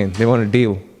bargain, they want a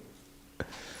deal.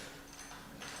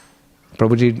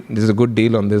 Prabhuji, there's a good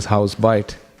deal on this house, buy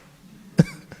it.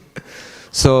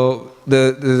 So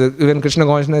even Krishna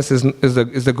consciousness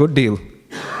is a good deal.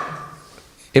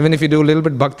 Even if you do a little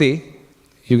bit bhakti,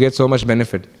 you get so much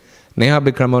benefit. Neha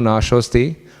bikramo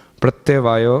nashosti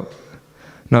pratyavayo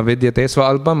na vidyate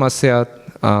swalpam asya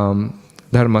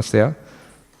dharmasya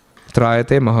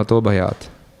trayate mahato bhayat.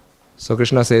 So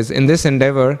Krishna says, in this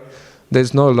endeavor, there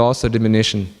is no loss or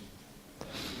diminution.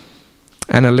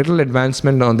 And a little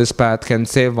advancement on this path can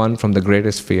save one from the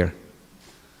greatest fear.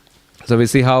 So we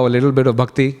see how a little bit of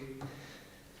bhakti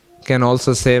can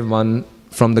also save one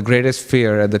from the greatest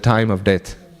fear at the time of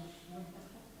death.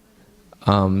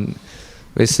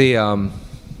 We see, what's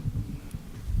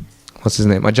his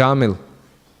name? Ajamil.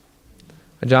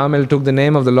 Ajamil took the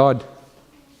name of the Lord.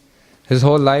 His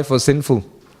whole life was sinful.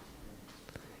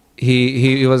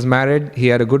 He was married, he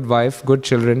had a good wife, good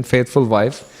children, faithful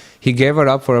wife. He gave her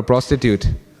up for a prostitute,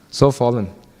 so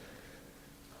fallen.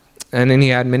 And then he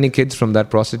had many kids from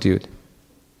that prostitute.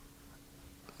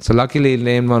 So luckily he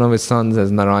named one of his sons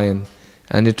as Narayan.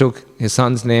 And he took his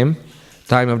son's name,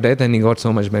 time of death, and he got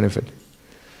so much benefit.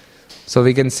 So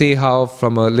we can see how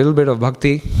from a little bit of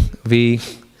bhakti, we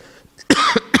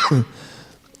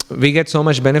get so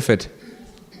much benefit.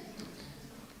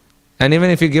 And even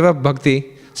if you give up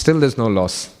bhakti, still there's no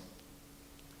loss.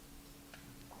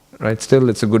 Right? Still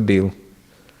it's a good deal.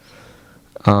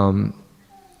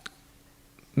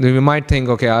 We might think,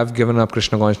 okay, I've given up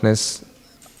Krishna consciousness.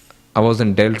 I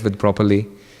wasn't dealt with properly.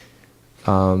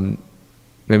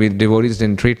 Maybe the devotees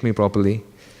didn't treat me properly.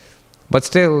 But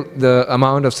still, the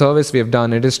amount of service we have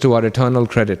done, it is to our eternal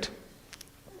credit.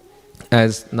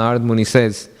 As Narad Muni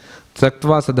says,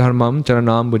 Tyaktva sadharmam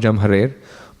charanam bhujam harer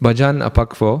bhajan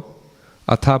apakvo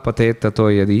atha pate tato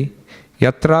yadi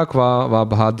yatra kva va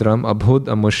bhadram abhud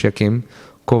amushyakim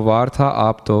ko vartha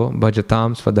apto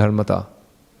bhajatam swadharmata.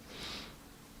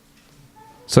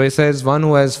 So he says, one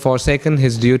who has forsaken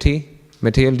his duty,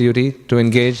 material duty, to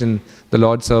engage in the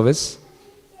Lord's service,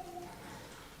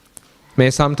 may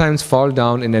sometimes fall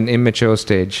down in an immature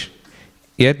stage.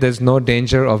 Yet there's no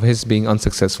danger of his being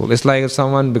unsuccessful. It's like if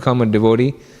someone become a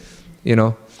devotee,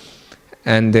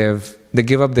 and they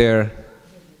give up their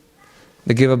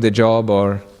job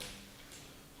or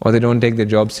they don't take their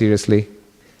job seriously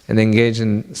and they engage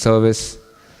in service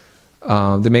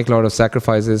They make a lot of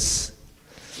sacrifices.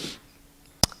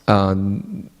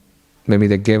 Maybe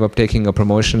they gave up taking a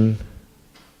promotion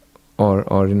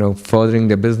or furthering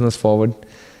their business forward.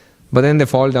 But then they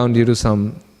fall down due to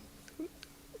some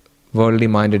worldly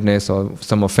mindedness or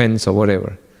some offense or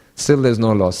whatever. Still there's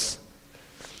no loss.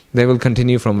 They will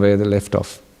continue from where they left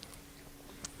off.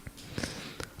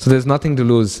 So there's nothing to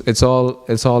lose. It's all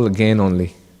a gain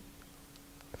only.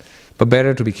 But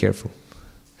better to be careful.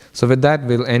 So with that,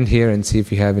 we'll end here and see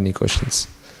if you have any questions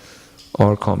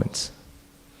or comments.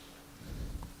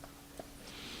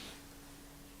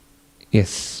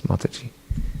 Yes, Mataji.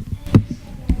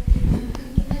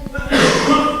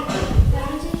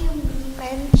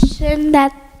 You mentioned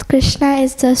that Krishna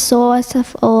is the source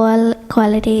of all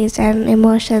qualities and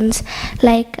emotions.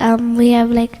 Like we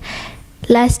have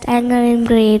lust, anger, and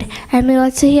greed. And we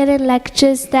also hear in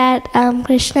lectures that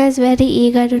Krishna is very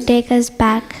eager to take us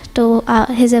back to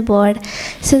his abode.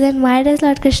 So then why does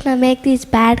Lord Krishna make these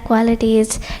bad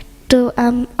qualities to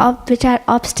which are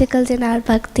obstacles in our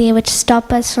bhakti, which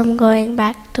stop us from going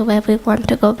back to where we want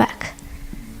to go back?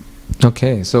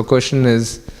 Okay, so question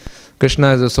is,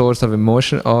 Krishna is the source of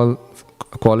emotion, all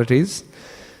qualities.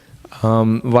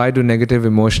 Why do negative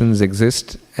emotions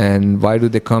exist, and why do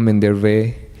they come in their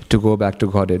way to go back to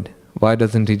Godhead? Why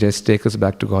doesn't he just take us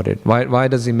back to Godhead? Why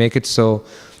does he make it so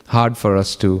hard for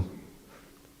us to...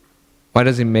 Why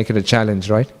does he make it a challenge,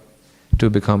 right? To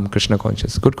become Krishna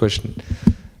conscious? Good question.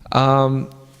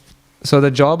 So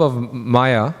the job of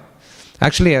Maya,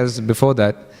 actually as before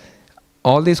that,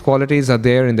 all these qualities are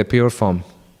there in the pure form.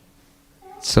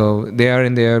 So they are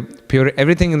in their pure...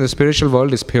 Everything in the spiritual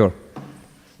world is pure,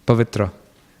 pavitra.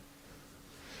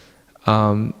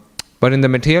 But in the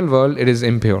material world, it is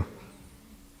impure.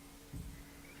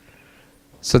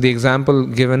 So the example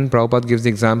given, Prabhupada gives the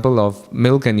example of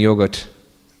milk and yogurt,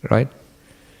 right?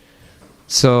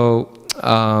 So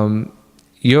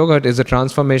yogurt is a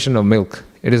transformation of milk.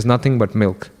 It is nothing but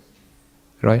milk,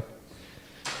 right?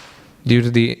 Due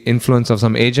to the influence of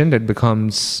some agent, it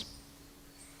becomes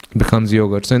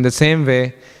yogurt. So in the same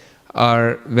way,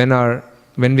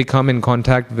 when we come in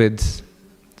contact with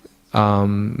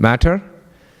matter,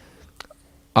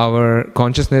 our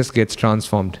consciousness gets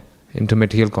transformed into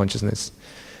material consciousness.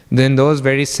 Then those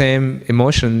very same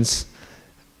emotions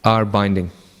are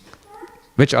binding,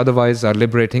 which otherwise are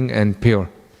liberating and pure.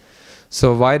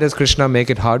 So why does Krishna make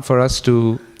it hard for us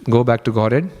to go back to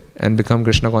Godhead and become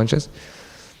Krishna conscious?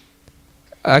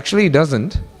 Actually, he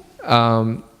doesn't.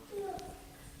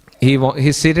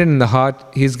 He's seated in the heart.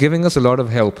 He's giving us a lot of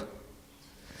help.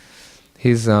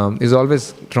 He's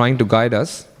always trying to guide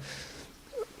us.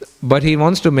 But he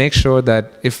wants to make sure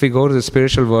that if we go to the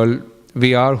spiritual world,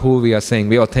 we are who we are saying.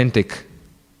 We are authentic.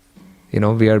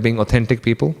 We are being authentic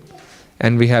people,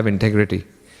 and we have integrity.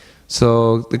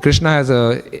 So the Krishna has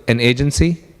an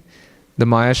agency, the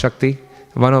Maya Shakti.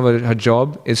 One of her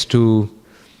job is to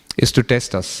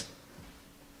test us.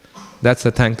 That's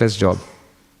a thankless job.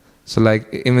 So like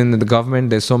even in the government,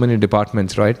 there's so many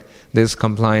departments, right? There's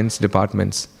compliance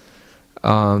departments.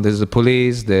 There's the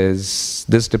police, there's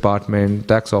this department,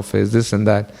 tax office, this and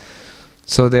that.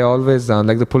 So they always,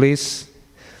 like the police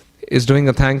is doing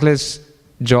a thankless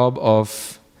job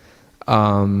of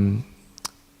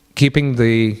keeping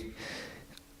the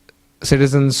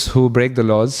citizens who break the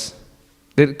laws.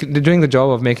 They're doing the job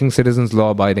of making citizens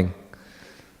law-abiding,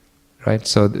 right?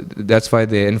 So that's why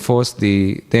they enforce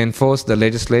the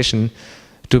legislation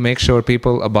to make sure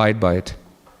people abide by it.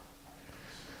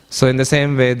 So in the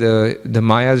same way, the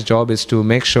Maya's job is to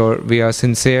make sure we are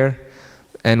sincere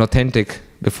and authentic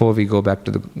before we go back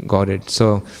to the Godhead.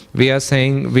 So we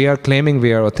are claiming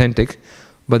we are authentic,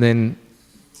 but then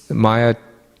Maya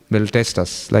will test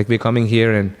us. Like we're coming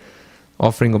here and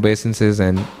offering obeisances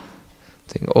and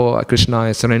saying, "Oh, Krishna,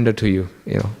 I surrender to you."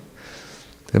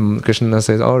 Then Krishna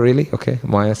says, "Oh, really? Okay."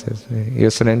 Maya says,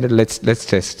 "You're surrendered. Let's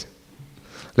test.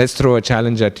 Let's throw a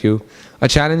challenge at you. A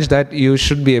challenge that you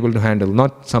should be able to handle,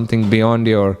 not something beyond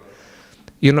your...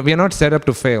 we are not set up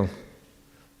to fail.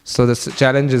 So the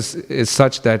challenge is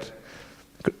such that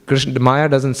Maya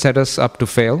doesn't set us up to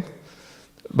fail,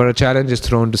 but a challenge is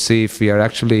thrown to see if we are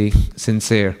actually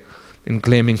sincere in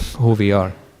claiming who we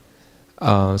are.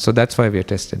 So that's why we are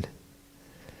tested.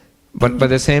 But at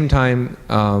the same time,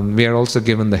 we are also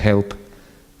given the help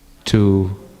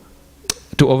to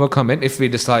overcome it if we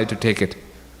decide to take it.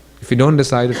 If we don't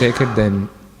decide to take it, then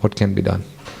what can be done?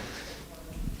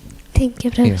 Thank you,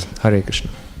 Prabhuji. Yeah. Hare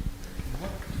Krishna.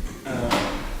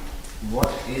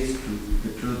 What is truth?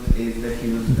 The truth is that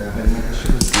he was given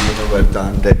a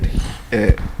vardhan that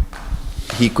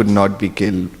he could not be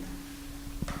killed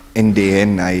in day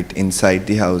and night, inside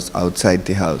the house, outside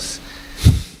the house.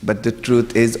 but the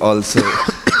truth is also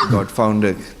God found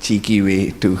a cheeky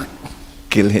way to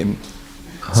kill him.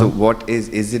 So what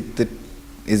is it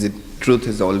truth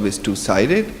is always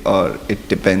two-sided, or it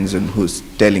depends on who's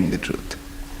telling the truth?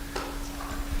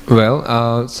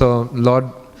 Well, so Lord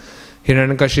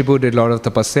Hiranyakashipu did a lot of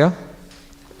tapasya,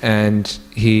 and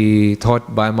he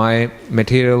thought, by my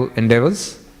material endeavor,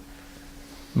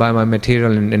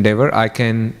 I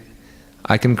can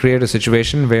create a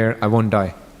situation where I won't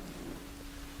die.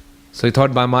 So he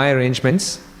thought, by my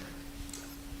arrangements,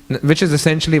 which is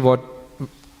essentially what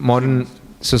modern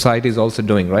society is also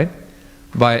doing, right?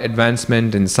 By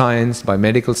advancement in science, by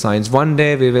medical science, one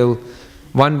day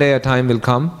a time will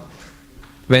come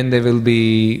when there will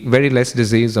be very less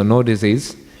disease or no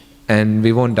disease, and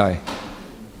we won't die.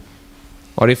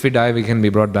 Or if we die, we can be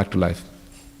brought back to life.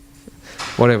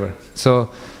 Whatever. So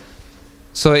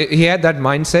he had that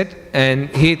mindset, and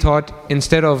he thought,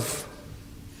 instead of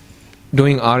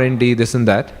doing R&D, this and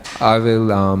that, I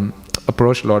will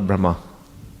approach Lord Brahma,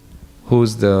 who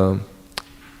is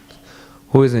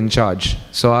in charge.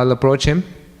 So I'll approach him,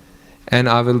 and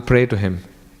I will pray to him,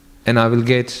 and I will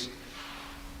get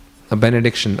a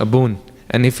benediction, a boon.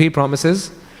 And if he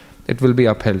promises, it will be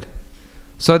upheld.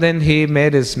 So then he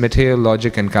made his material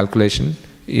logic and calculation.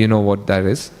 You know what that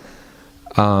is.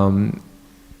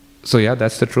 So yeah,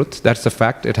 that's the truth. That's the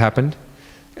fact. It happened.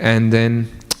 And then,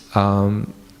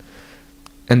 and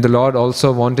the Lord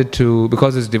also wanted to,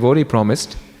 because his devotee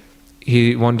promised,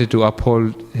 he wanted to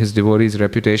uphold his devotee's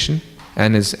reputation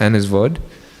and his word.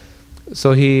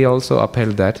 So he also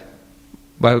upheld that,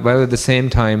 while at the same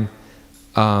time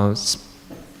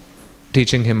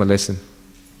teaching him a lesson.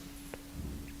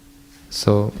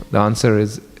 So the answer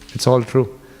is, it's all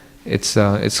true. It's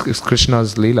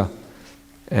Krishna's Leela.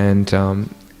 And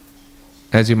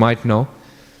as you might know,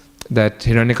 that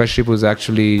Hiranyakashipu is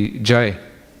actually Jai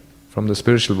from the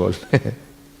spiritual world,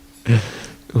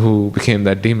 who became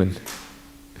that demon.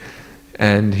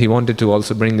 And he wanted to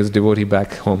also bring his devotee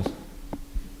back home.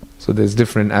 So there's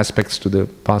different aspects to the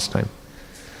pastime.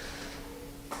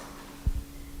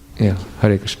 Yeah,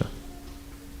 Hare Krishna.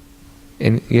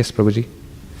 Yes, Prabhuji.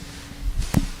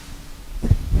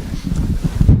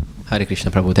 Hare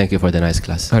Krishna, Prabhu. Thank you for the nice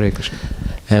class. Hare Krishna.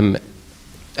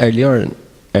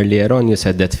 Earlier on, you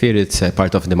said that fear is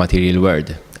part of the material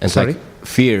world. And Sorry?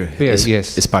 Fear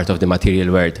yes. is part of the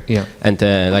material world. Yeah. And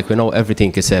like we know,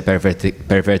 everything is a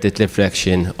perverted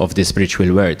reflection of the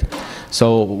spiritual world.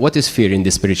 So what is fear in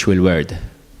the spiritual world?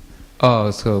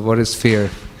 Oh, so what is fear?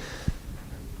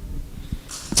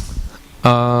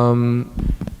 I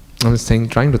was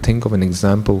trying to think of an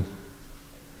example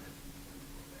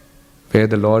where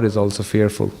the Lord is also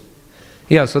fearful.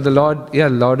 Yeah, so the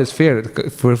Lord is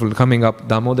fearful, coming up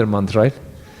Damodar month, right?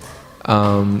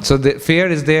 So the fear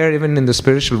is there even in the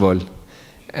spiritual world.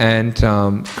 And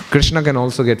Krishna can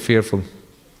also get fearful.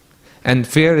 And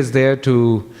fear is there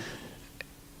to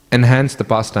enhance the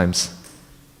pastimes.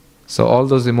 So all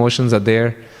those emotions are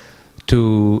there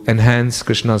to enhance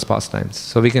Krishna's pastimes.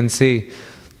 So we can see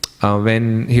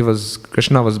when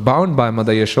Krishna was bound by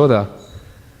Mother Yashoda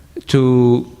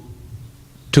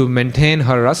to maintain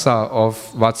her rasa of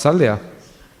Vatsalya,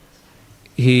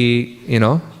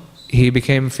 he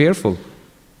became fearful.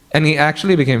 And he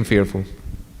actually became fearful.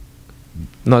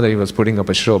 Not that he was putting up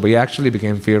a show, but he actually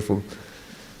became fearful.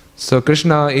 So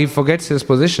Krishna, he forgets his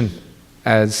position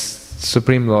as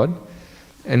Supreme Lord,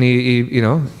 and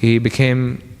he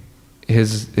became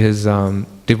his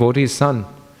devotee's son.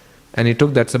 And he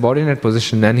took that subordinate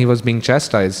position, and he was being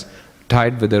chastised,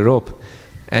 tied with a rope.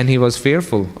 And he was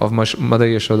fearful of Mother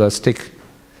Yashoda's stick.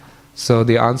 So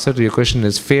the answer to your question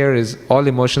is, fear is, all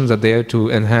emotions are there to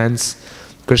enhance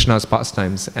Krishna's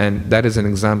pastimes. And that is an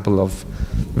example of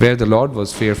where the Lord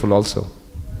was fearful also.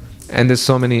 And there's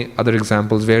so many other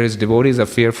examples where his devotees are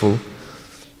fearful.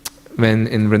 When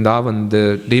in Vrindavan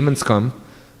the demons come,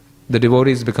 the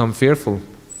devotees become fearful.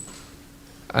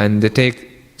 And they take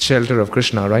shelter of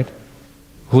Krishna, right?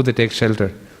 Who they take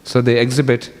shelter. So they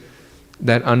exhibit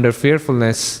that under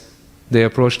fearfulness, they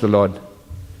approach the Lord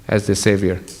as their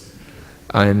savior.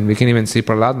 And we can even see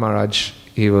Prahlad Maharaj,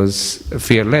 he was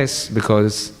fearless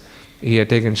because he had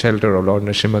taken shelter of Lord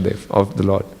Nrsimhadev, of the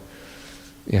Lord.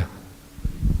 Yeah.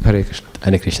 Hare Krishna.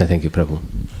 Hare Krishna, thank you, Prabhu.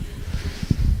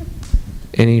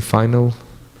 Any final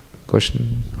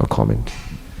question or comment?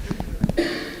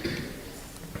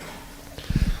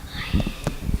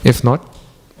 If not,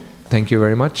 thank you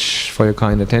very much for your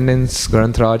kind attendance.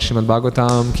 Granth Raj Srimad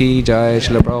Bhagavatam ki jai,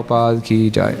 Srila Prabhupada ki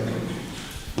jai.